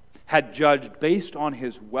had judged based on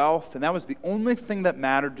his wealth, and that was the only thing that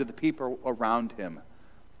mattered to the people around him.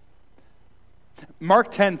 Mark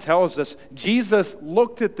 10 tells us Jesus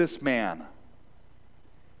looked at this man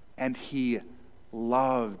and he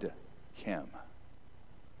loved him.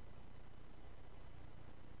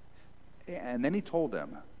 And then he told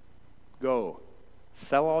him, go,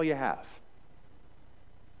 sell all you have.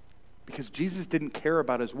 Because Jesus didn't care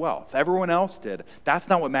about his wealth. Everyone else did. That's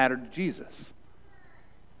not what mattered to Jesus.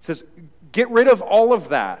 He says, get rid of all of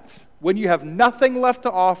that. When you have nothing left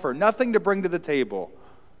to offer, nothing to bring to the table,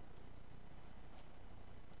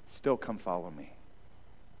 still come follow me.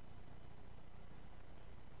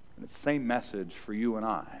 And it's the same message for you and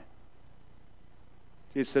I.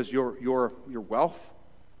 Jesus says, your wealth,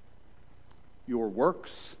 your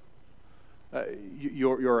works,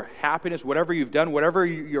 your happiness, whatever you've done, whatever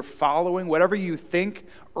you're following, whatever you think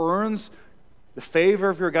earns the favor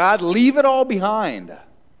of your God, leave it all behind.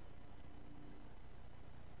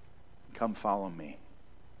 Come follow me.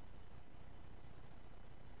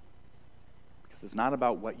 Because it's not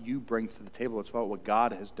about what you bring to the table, it's about what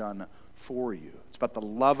God has done for you. It's about the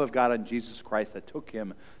love of God in Jesus Christ that took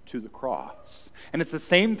him to the cross. And it's the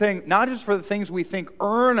same thing, not just for the things we think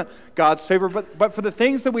earn God's favor, but for the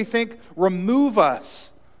things that we think remove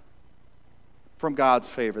us from God's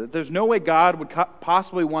favor. That there's no way God would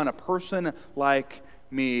possibly want a person like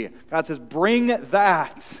me. God says, bring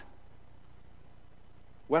that,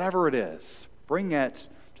 whatever it is, bring it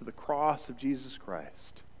to the cross of Jesus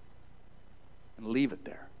Christ and leave it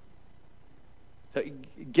there. So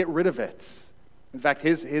get rid of it. In fact,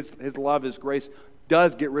 his love, his grace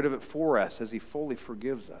does get rid of it for us as he fully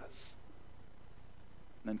forgives us.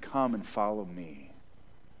 And then come and follow me.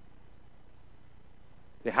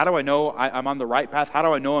 How do I know I'm on the right path? How do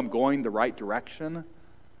I know I'm going the right direction?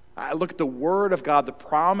 I look at the Word of God, the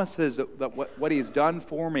promises that what he's done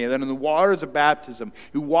for me. And then in the waters of baptism,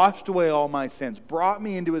 he washed away all my sins, brought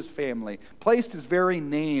me into his family, placed his very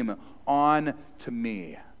name on to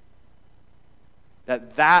me.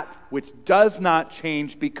 That which does not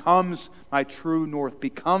change becomes my true north,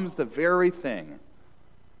 becomes the very thing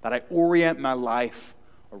that I orient my life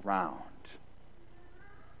around.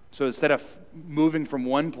 So instead of moving from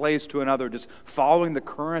one place to another, just following the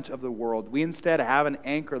current of the world, we instead have an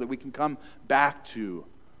anchor that we can come back to,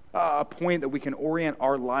 a point that we can orient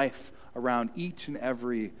our life around each and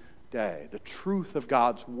every day. The truth of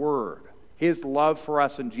God's Word, his love for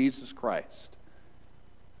us in Jesus Christ,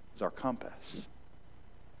 is our compass.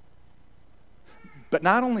 But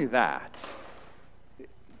not only that,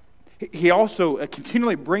 he also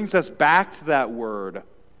continually brings us back to that Word,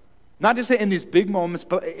 not just in these big moments,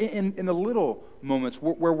 but in the little moments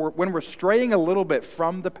when we're straying a little bit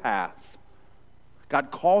from the path.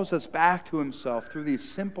 God calls us back to himself through these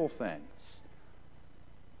simple things.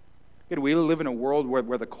 We live in a world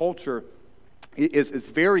where the culture is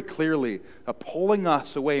very clearly pulling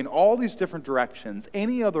us away in all these different directions,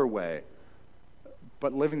 any other way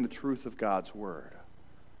but living the truth of God's Word.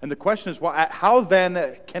 And the question is, well, how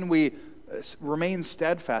then can we remain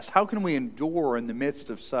steadfast? How can we endure in the midst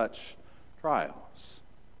of such trials?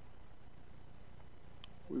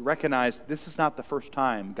 We recognize this is not the first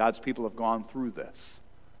time God's people have gone through this.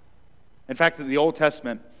 In fact, in the Old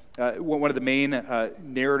Testament, one of the main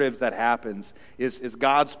narratives that happens is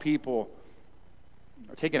God's people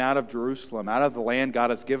are taken out of Jerusalem, out of the land God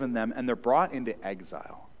has given them, and they're brought into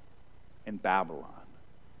exile in Babylon.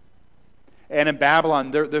 And in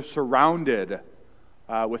Babylon, they're surrounded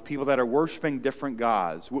with people that are worshiping different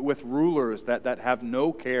gods, with rulers that have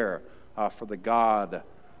no care for the God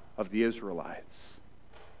of the Israelites.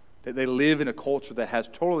 They live in a culture that has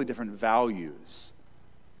totally different values,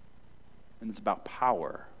 and it's about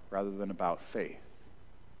power rather than about faith.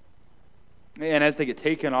 And as they get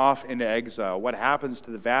taken off into exile, what happens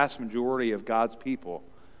to the vast majority of God's people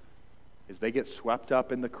is they get swept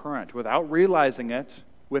up in the current without realizing it,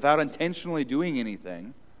 without intentionally doing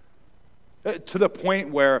anything, to the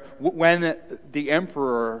point where when the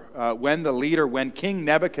emperor, when the leader, when King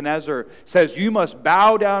Nebuchadnezzar says, you must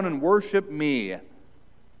bow down and worship me,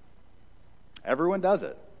 everyone does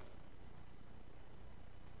it.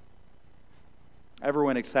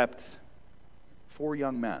 Everyone except 4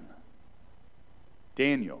 young men.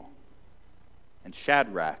 Daniel, and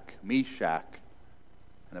Shadrach, Meshach,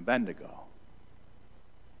 and Abednego.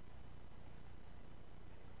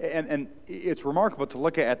 And it's remarkable to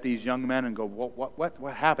look at these young men and go, well,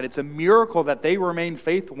 what happened? It's a miracle that they remained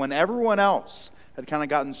faithful when everyone else had kind of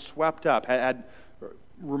gotten swept up, had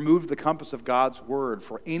removed the compass of God's word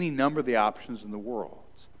for any number of the options in the world.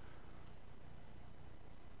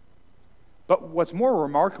 But what's more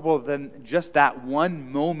remarkable than just that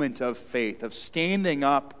one moment of faith, of standing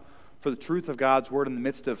up for the truth of God's word in the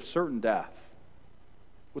midst of certain death,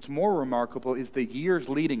 what's more remarkable is the years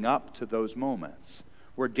leading up to those moments,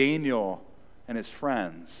 where Daniel and his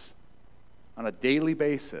friends, on a daily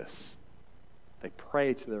basis, they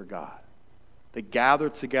pray to their God. They gather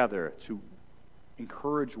together to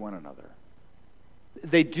encourage one another.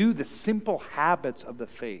 They do the simple habits of the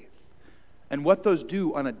faith. And what those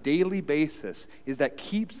do on a daily basis is that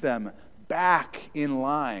keeps them back in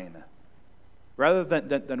line. Rather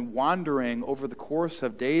than wandering over the course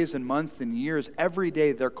of days and months and years, every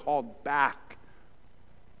day they're called back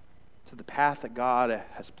to the path that God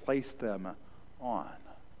has placed them on.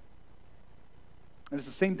 And it's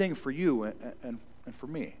the same thing for you and for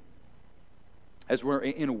me. As we're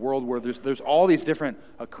in a world where there's all these different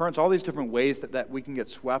currents, all these different ways that we can get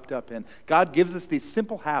swept up in, God gives us these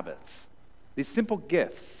simple habits, these simple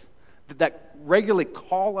gifts that regularly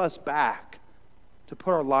call us back to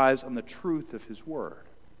put our lives on the truth of His Word.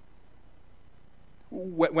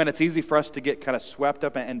 When it's easy for us to get kind of swept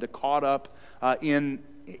up and to caught up in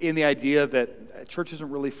the idea that church isn't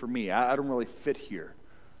really for me, I don't really fit here.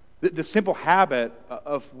 The simple habit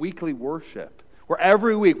of weekly worship, where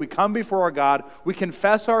every week we come before our God, we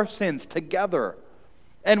confess our sins together,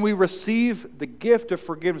 and we receive the gift of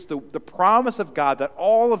forgiveness, the promise of God that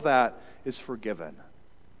all of that is forgiven.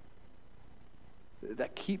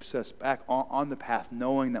 That keeps us back on the path,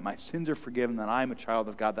 knowing that my sins are forgiven, that I'm a child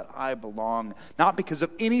of God, that I belong, not because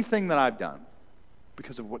of anything that I've done,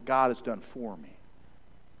 because of what God has done for me.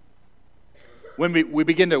 When we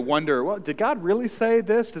begin to wonder, well, did God really say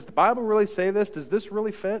this? Does the Bible really say this? Does this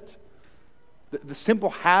really fit? The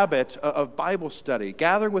simple habit of Bible study,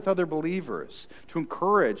 gathering with other believers, to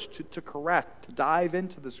encourage, to correct, to dive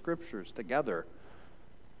into the Scriptures together,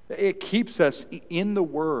 it keeps us in the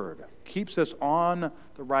Word, keeps us on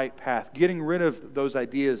the right path, getting rid of those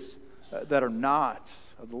ideas that are not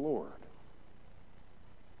of the Lord.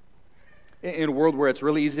 In a world where it's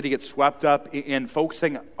really easy to get swept up in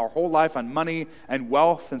focusing our whole life on money and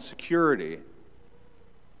wealth and security,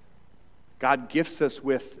 God gifts us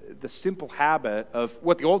with the simple habit of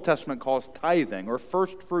what the Old Testament calls tithing, or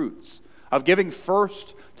first fruits, of giving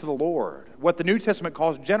first to the Lord. What the New Testament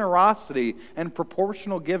calls generosity and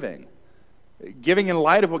proportional giving. Giving in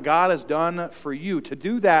light of what God has done for you, to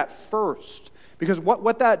do that first. Because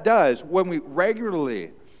what that does, when we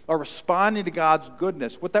regularly are responding to God's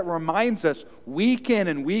goodness, what that reminds us week in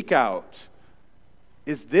and week out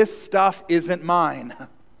is this stuff isn't mine.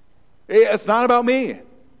 It's not about me.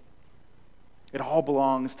 It all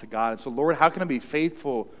belongs to God. And so, Lord, how can I be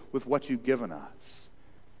faithful with what you've given us?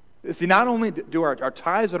 See, not only do our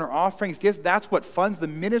tithes and our offerings, yes, that's what funds the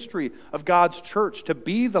ministry of God's church, to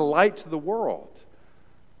be the light to the world.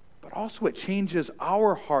 But also it changes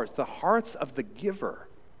our hearts, the hearts of the giver,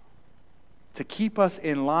 to keep us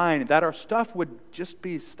in line, that our stuff would just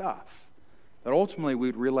be stuff. That ultimately we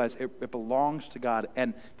would realize it belongs to God.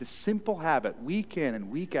 And the simple habit, week in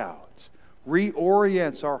and week out,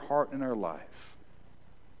 reorients our heart and our life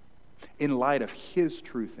in light of His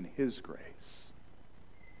truth and His grace.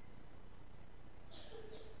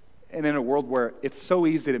 And in a world where it's so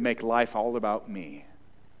easy to make life all about me,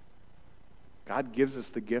 God gives us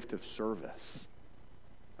the gift of service,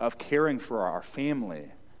 of caring for our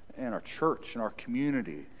family and our church and our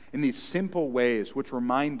community in these simple ways which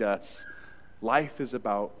remind us life is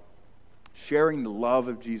about sharing the love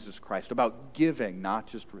of Jesus Christ, about giving, not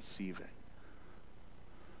just receiving.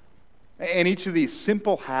 And each of these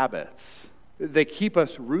simple habits, they keep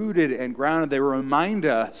us rooted and grounded. They remind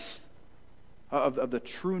us of the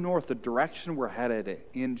true north, the direction we're headed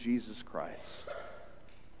in Jesus Christ.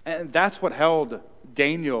 And that's what held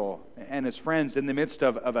Daniel and his friends in the midst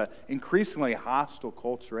of an increasingly hostile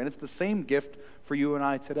culture. And it's the same gift for you and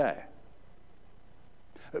I today.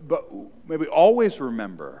 But may we always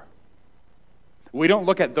remember, we don't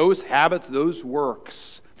look at those habits, those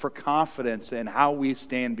works, for confidence in how we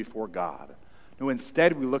stand before God. No,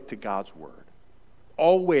 instead we look to God's Word.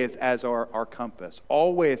 Always as our compass,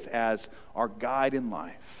 always as our guide in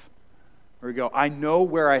life. Where we go, I know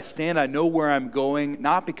where I stand, I know where I'm going,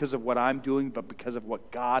 not because of what I'm doing, but because of what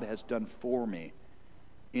God has done for me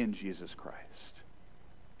in Jesus Christ.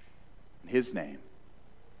 In His name,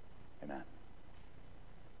 amen.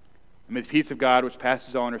 And may the peace of God, which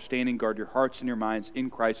passes all understanding, guard your hearts and your minds in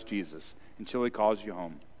Christ Jesus until he calls you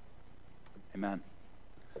home. Amen.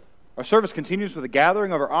 Our service continues with a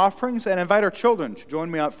gathering of our offerings, and I invite our children to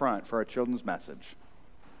join me up front for our children's message.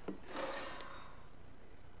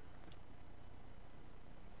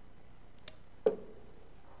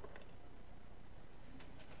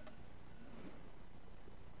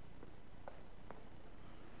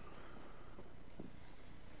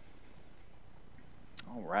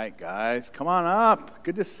 All right, guys, come on up.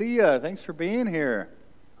 Good to see you. Thanks for being here.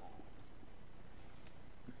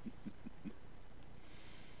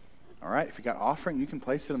 All right, if you got offering, you can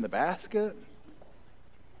place it in the basket.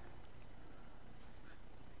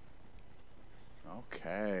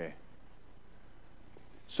 Okay.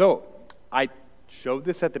 So, I showed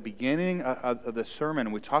this at the beginning of the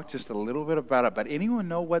sermon. We talked just a little bit about it, but anyone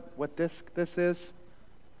know what this is?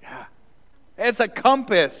 Yeah. It's a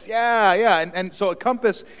compass. Yeah. And so a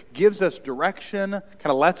compass gives us direction, kind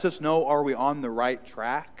of lets us know, are we on the right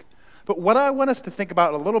track? But what I want us to think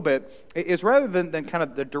about a little bit is rather than kind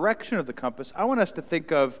of the direction of the compass, I want us to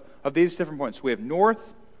think of these different points. We have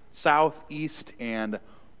north, south, east, and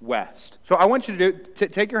west. So I want you to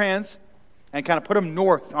take your hands and kind of put them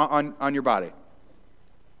north on your body,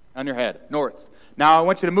 on your head, north. Now I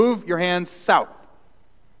want you to move your hands south.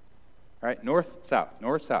 All right, north, south,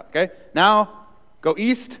 okay? Now, go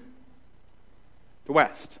east to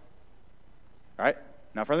west. All right,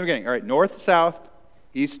 now from the beginning. All right, north to south,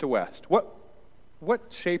 east to west. What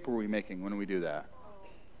shape are we making when we do that?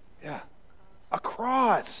 Yeah, a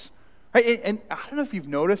cross. Right, and I don't know if you've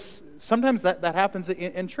noticed, sometimes that happens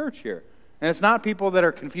in church here. And it's not people that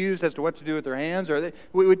are confused as to what to do with their hands.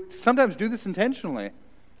 We would sometimes do this intentionally.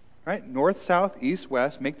 Right? North, south, east,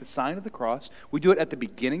 west, make the sign of the cross. We do it at the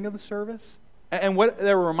beginning of the service. And what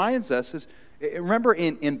that reminds us is, remember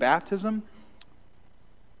in baptism,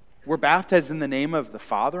 we're baptized in the name of the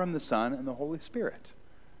Father and the Son and the Holy Spirit.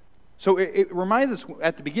 So it reminds us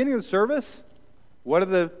at the beginning of the service, what are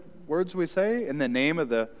the words we say? In the name of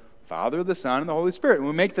the Father, the Son, and the Holy Spirit. When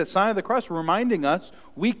we make the sign of the cross, reminding us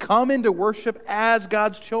we come into worship as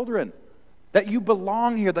God's children, that you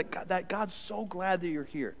belong here, that God's so glad that you're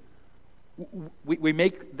here. We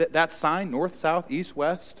make that sign, north, south, east,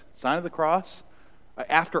 west, sign of the cross,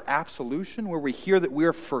 after absolution, where we hear that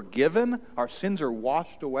we're forgiven, our sins are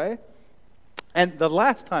washed away. And the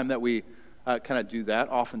last time that we kind of do that,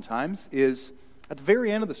 oftentimes, is at the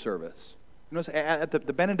very end of the service. You know, at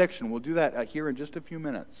the benediction, we'll do that here in just a few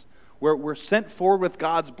minutes, where we're sent forward with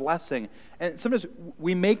God's blessing. And sometimes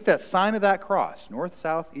we make that sign of that cross, north,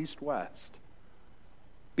 south, east, west.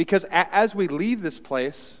 Because as we leave this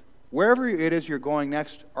place, wherever it is you're going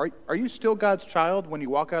next, are you still God's child when you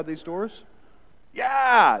walk out these doors?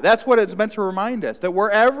 Yeah, that's what it's meant to remind us, that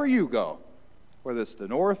wherever you go, whether it's the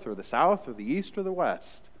north or the south or the east or the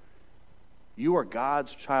west, you are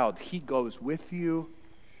God's child. He goes with you,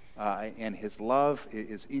 and his love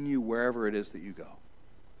is in you wherever it is that you go.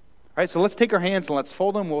 All right, so let's take our hands and let's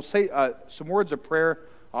fold them. We'll say some words of prayer.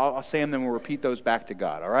 I'll say them, then we'll repeat those back to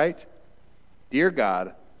God, all right? Dear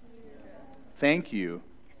God, thank you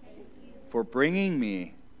for bringing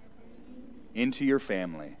me into your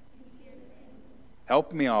family.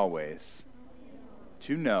 Help me always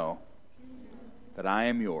to know that I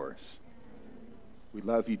am yours. We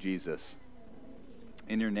love you, Jesus.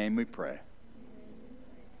 In your name we pray.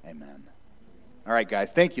 Amen. All right, guys,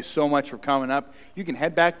 thank you so much for coming up. You can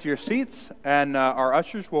head back to your seats, and our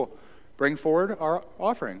ushers will bring forward our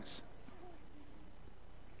offerings.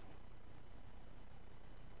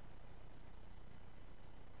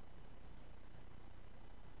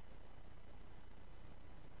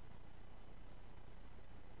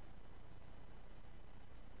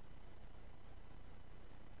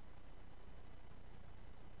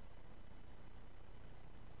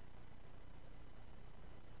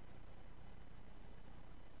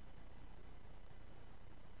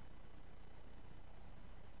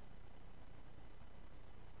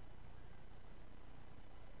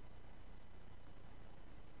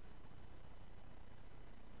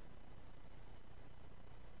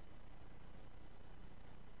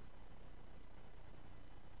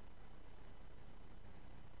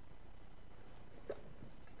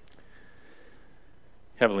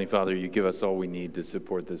 Heavenly Father, you give us all we need to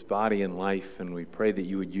support this body and life, and we pray that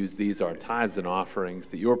you would use these, our tithes and offerings,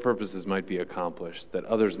 that your purposes might be accomplished, that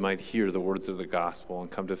others might hear the words of the gospel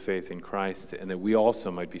and come to faith in Christ, and that we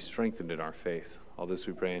also might be strengthened in our faith. All this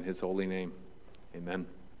we pray in his holy name. Amen.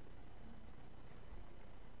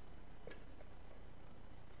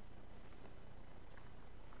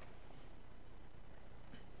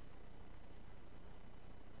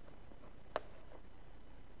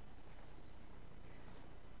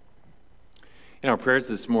 In our prayers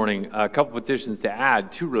this morning, a couple petitions to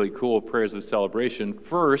add, two really cool prayers of celebration.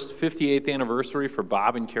 First, 58th anniversary for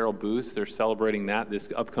Bob and Carol Booth. They're celebrating that this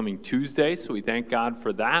upcoming Tuesday, so we thank God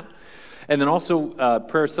for that. And then also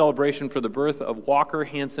prayer celebration for the birth of Walker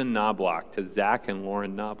Hansen Knobloch to Zach and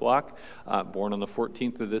Lauren Knobloch, born on the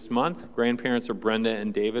 14th of this month. Grandparents are Brenda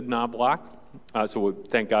and David Knobloch. So we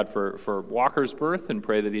thank God for Walker's birth and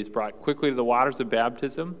pray that he's brought quickly to the waters of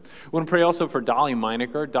baptism. We want to pray also for Dolly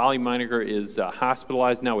Meinecker. Dolly Meinecker is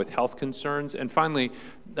hospitalized now with health concerns. And finally,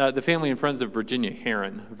 the family and friends of Virginia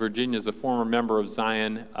Heron. Virginia is a former member of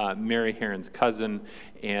Zion, Mary Heron's cousin,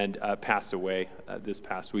 and passed away this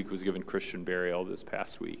past week, was given Christian burial this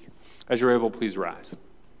past week. As you're able, please rise.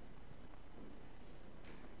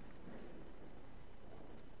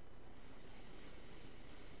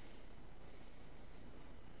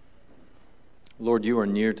 Lord, you are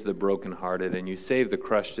near to the brokenhearted, and you save the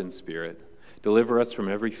crushed in spirit. Deliver us from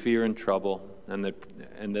every fear and trouble, and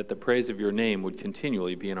that the praise of your name would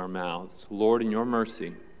continually be in our mouths. Lord, in your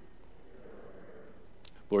mercy,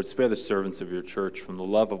 Lord, spare the servants of your church from the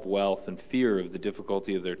love of wealth and fear of the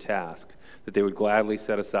difficulty of their task, that they would gladly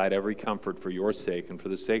set aside every comfort for your sake and for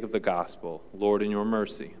the sake of the gospel. Lord, in your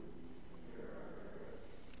mercy.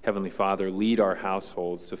 Heavenly Father, lead our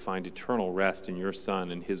households to find eternal rest in your Son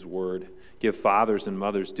and his word. Give fathers and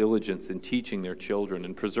mothers diligence in teaching their children,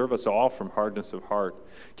 and preserve us all from hardness of heart.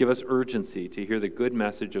 Give us urgency to hear the good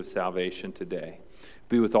message of salvation today.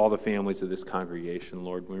 Be with all the families of this congregation,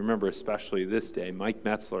 Lord. We remember especially this day Mike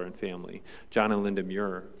Metzler and family, John and Linda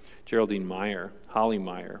Muir, Geraldine Meyer, Holly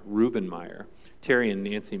Meyer, Reuben Meyer, Terry and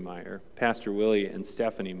Nancy Meyer, Pastor Willie and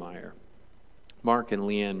Stephanie Meyer, Mark and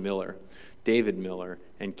Leanne Miller, David Miller,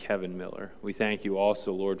 and Kevin Miller. We thank you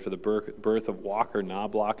also, Lord, for the birth of Walker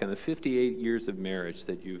Knobloch and the 58 years of marriage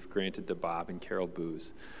that you've granted to Bob and Carol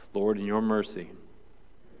Booth. Lord, in your mercy.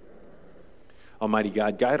 Almighty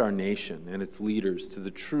God, guide our nation and its leaders to the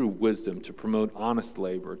true wisdom to promote honest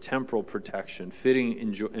labor, temporal protection, fitting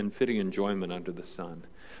enjoyment under the sun.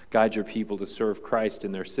 Guide your people to serve Christ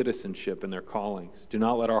in their citizenship and their callings. Do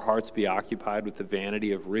not let our hearts be occupied with the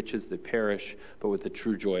vanity of riches that perish, but with the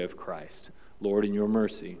true joy of Christ. Lord, in your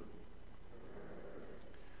mercy.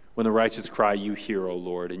 When the righteous cry, you hear, O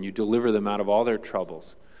Lord, and you deliver them out of all their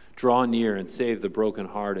troubles. Draw near and save the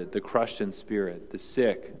brokenhearted, the crushed in spirit, the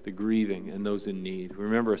sick, the grieving, and those in need.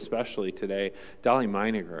 Remember especially today Dolly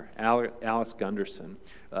Meinecker, Alice Gunderson,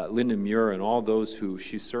 Linda Muir, and all those who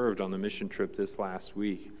she served on the mission trip this last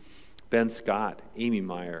week. Ben Scott, Amy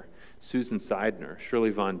Meyer, Susan Seidner, Shirley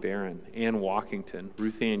Von Barron, Ann Walkington,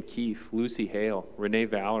 Ruth Ann Keefe, Lucy Hale, Renee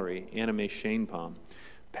Valerie, Anna Mae Shanebaum,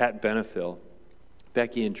 Pat Benefill,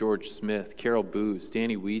 Becky and George Smith, Carol Booz,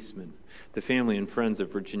 Danny Weisman, the family and friends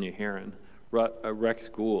of Virginia Heron, Rex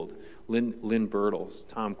Gould, Lynn Bertles,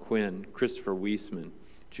 Tom Quinn, Christopher Weisman,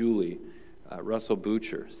 Julie, Russell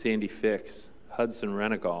Butcher, Sandy Fix, Hudson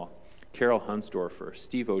Renegal, Carol Hunsdorfer,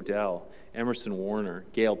 Steve Odell, Emerson Warner,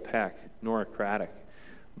 Gail Peck, Nora Craddock,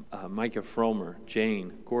 Micah Fromer,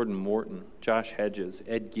 Jane, Gordon Morton, Josh Hedges,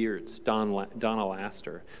 Ed Geertz, Donna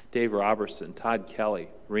Laster, Dave Robertson, Todd Kelly,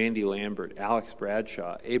 Randy Lambert, Alex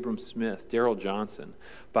Bradshaw, Abram Smith, Daryl Johnson,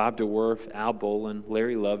 Bob DeWerf, Al Bolin,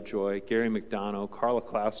 Larry Lovejoy, Gary McDonough, Carla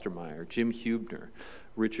Klaustermeyer, Jim Hubner,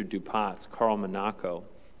 Richard Dupatz, Carl Monaco,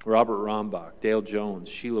 Robert Rombach, Dale Jones,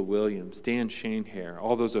 Sheila Williams, Dan Shanehair,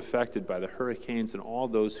 all those affected by the hurricanes, and all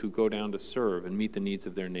those who go down to serve and meet the needs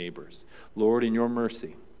of their neighbors. Lord, in your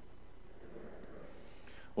mercy.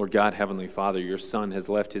 Lord God, Heavenly Father, your Son has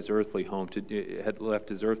left his earthly home to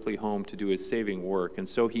do his saving work, and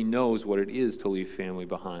so he knows what it is to leave family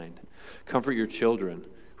behind. Comfort your children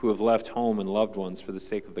who have left home and loved ones for the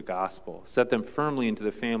sake of the gospel. Set them firmly into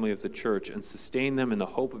the family of the church and sustain them in the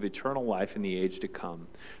hope of eternal life in the age to come.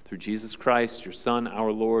 Through Jesus Christ, your Son,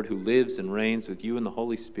 our Lord, who lives and reigns with you in the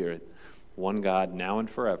Holy Spirit, one God, now and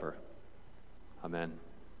forever. Amen.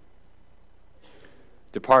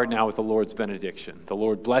 Depart now with the Lord's benediction. The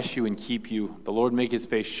Lord bless you and keep you. The Lord make his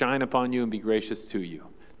face shine upon you and be gracious to you.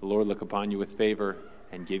 The Lord look upon you with favor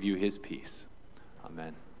and give you his peace.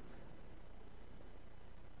 Amen.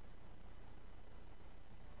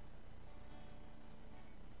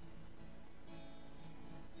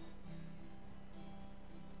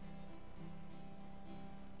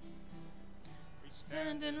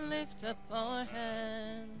 Stand and lift up our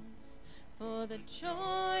hands, for the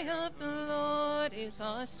joy of the Lord is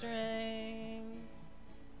our strength.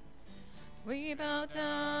 We bow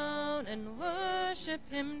down and worship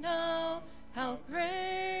him now. How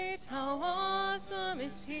great, how awesome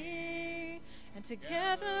is he, and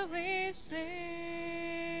together we sing.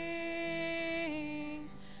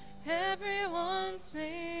 Everyone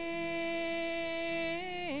sing.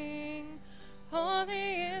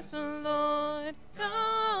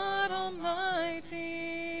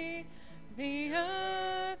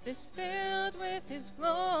 is filled with his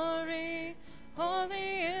glory.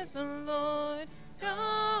 Holy is the Lord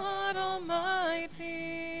God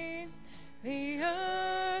Almighty. The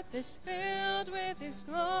earth is filled with his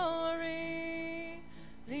glory.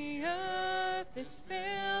 The earth is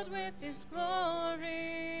filled with his glory.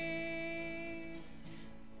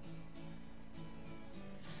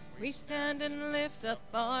 We stand and lift up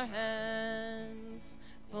our hands,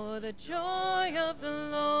 for the joy of the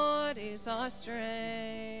Lord is our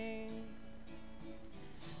strength.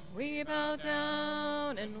 We bow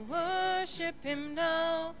down and worship him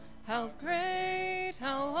now. How great,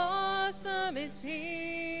 how awesome is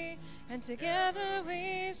he, and together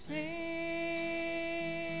we sing.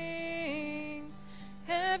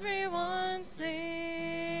 Everyone sing.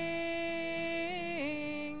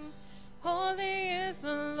 Holy is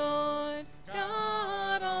the Lord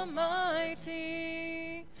God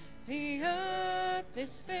Almighty. The earth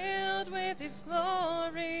is filled with his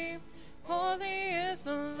glory. Holy is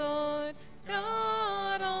the Lord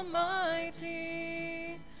God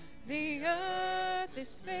Almighty. The earth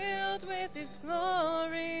is filled with his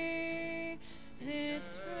glory.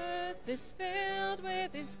 Its earth is filled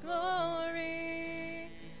with his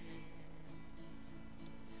glory.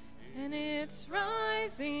 And it's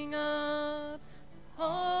rising up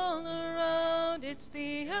all around. It's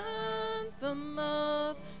the anthem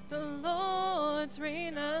of the Lord's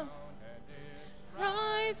renown.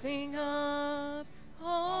 Rising up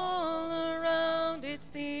all around. It's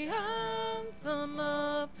the anthem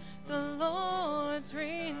of the Lord's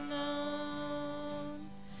renown.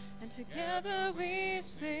 And together we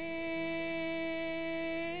sing.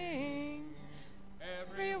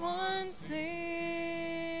 Everyone sing.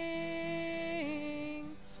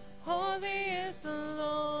 Holy is the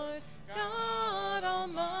Lord God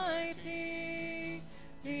Almighty.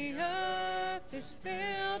 The earth is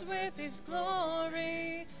filled with his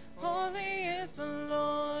glory. Holy is the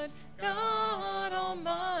Lord God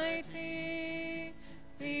Almighty.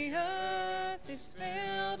 The earth is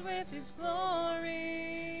filled with his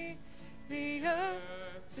glory. The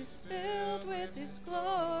earth is filled with his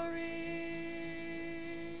glory.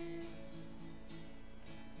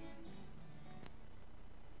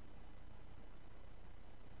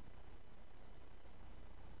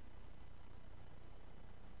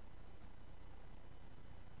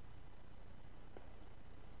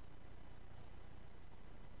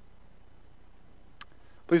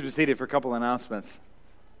 Please be seated for a couple announcements.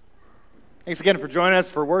 Thanks again for joining us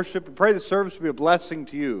for worship. We pray the service will be a blessing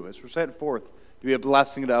to you as we're set forth to be a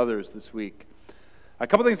blessing to others this week. A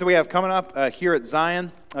couple things that we have coming up here at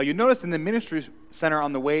Zion. You notice in the ministry center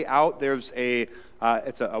on the way out, there's a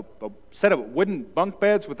set of wooden bunk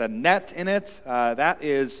beds with a net in it. That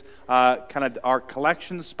is kind of our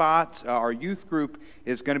collection spot. Our youth group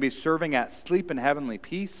is going to be serving at Sleep in Heavenly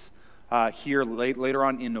Peace here later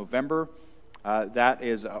on in November. That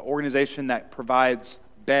is an organization that provides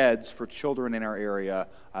beds for children in our area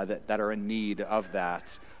that are in need of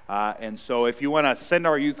that. And so if you want to send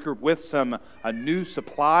our youth group with some new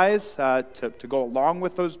supplies to go along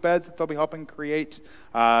with those beds that they'll be helping create,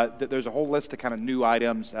 there's a whole list of kind of new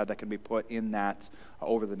items that can be put in that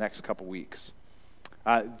over the next couple weeks.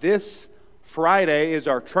 This Friday is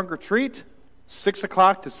our trunk or treat, 6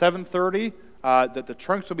 o'clock to 7:30. That the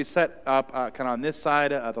trunks will be set up kind of on this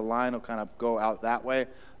side. The line will kind of go out that way.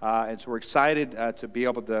 And so we're excited to be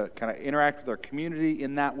able to kind of interact with our community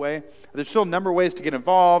in that way. There's still a number of ways to get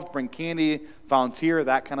involved, bring candy, volunteer,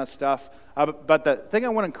 that kind of stuff. But the thing I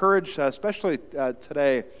want to encourage, especially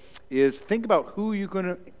today, is think about who you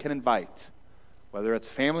can invite, whether it's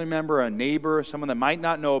a family member, a neighbor, someone that might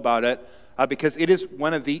not know about it, because it is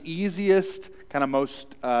one of the easiest, kind of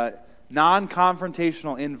most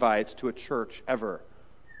non-confrontational invites to a church ever.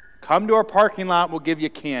 Come to our parking lot, we'll give you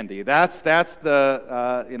candy. That's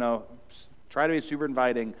the, try to be super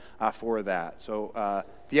inviting for that. So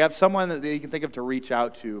if you have someone that you can think of to reach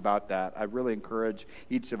out to about that, I really encourage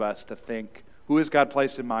each of us to think, who has God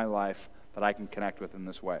placed in my life that I can connect with in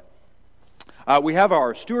this way? We have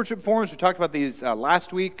our stewardship forms. We talked about these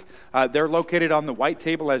last week. They're located on the white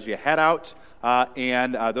table as you head out.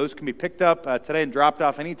 And those can be picked up today and dropped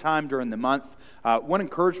off anytime during the month. One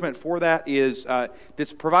encouragement for that is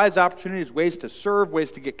this provides opportunities, ways to serve,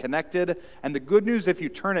 ways to get connected. And the good news, if you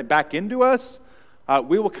turn it back into us,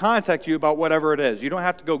 we will contact you about whatever it is. You don't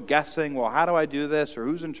have to go guessing, well, how do I do this, or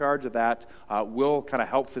who's in charge of that. We'll kind of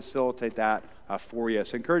help facilitate that for you.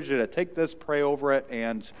 So I encourage you to take this, pray over it,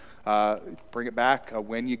 and bring it back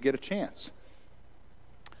when you get a chance.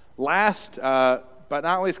 Last but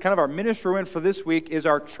not least, kind of our ministry win for this week is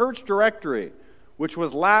our church directory, which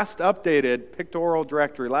was last updated, pictorial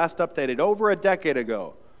directory, last updated over a decade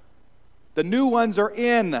ago. The new ones are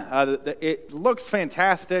in. It looks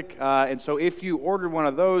fantastic, and so if you ordered one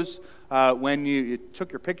of those when you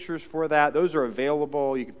took your pictures for that, those are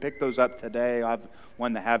available. You can pick those up today. I have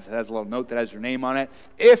one that has a little note that has your name on it.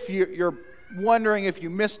 If you're wondering if you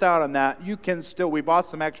missed out on that, you can still, we bought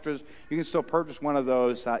some extras. You can still purchase one of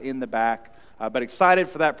those in the back. But excited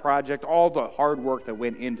for that project, all the hard work that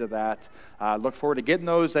went into that. Look forward to getting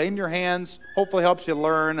those in your hands. Hopefully helps you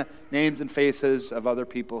learn names and faces of other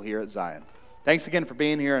people here at Zion. Thanks again for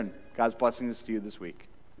being here, and God's blessings to you this week.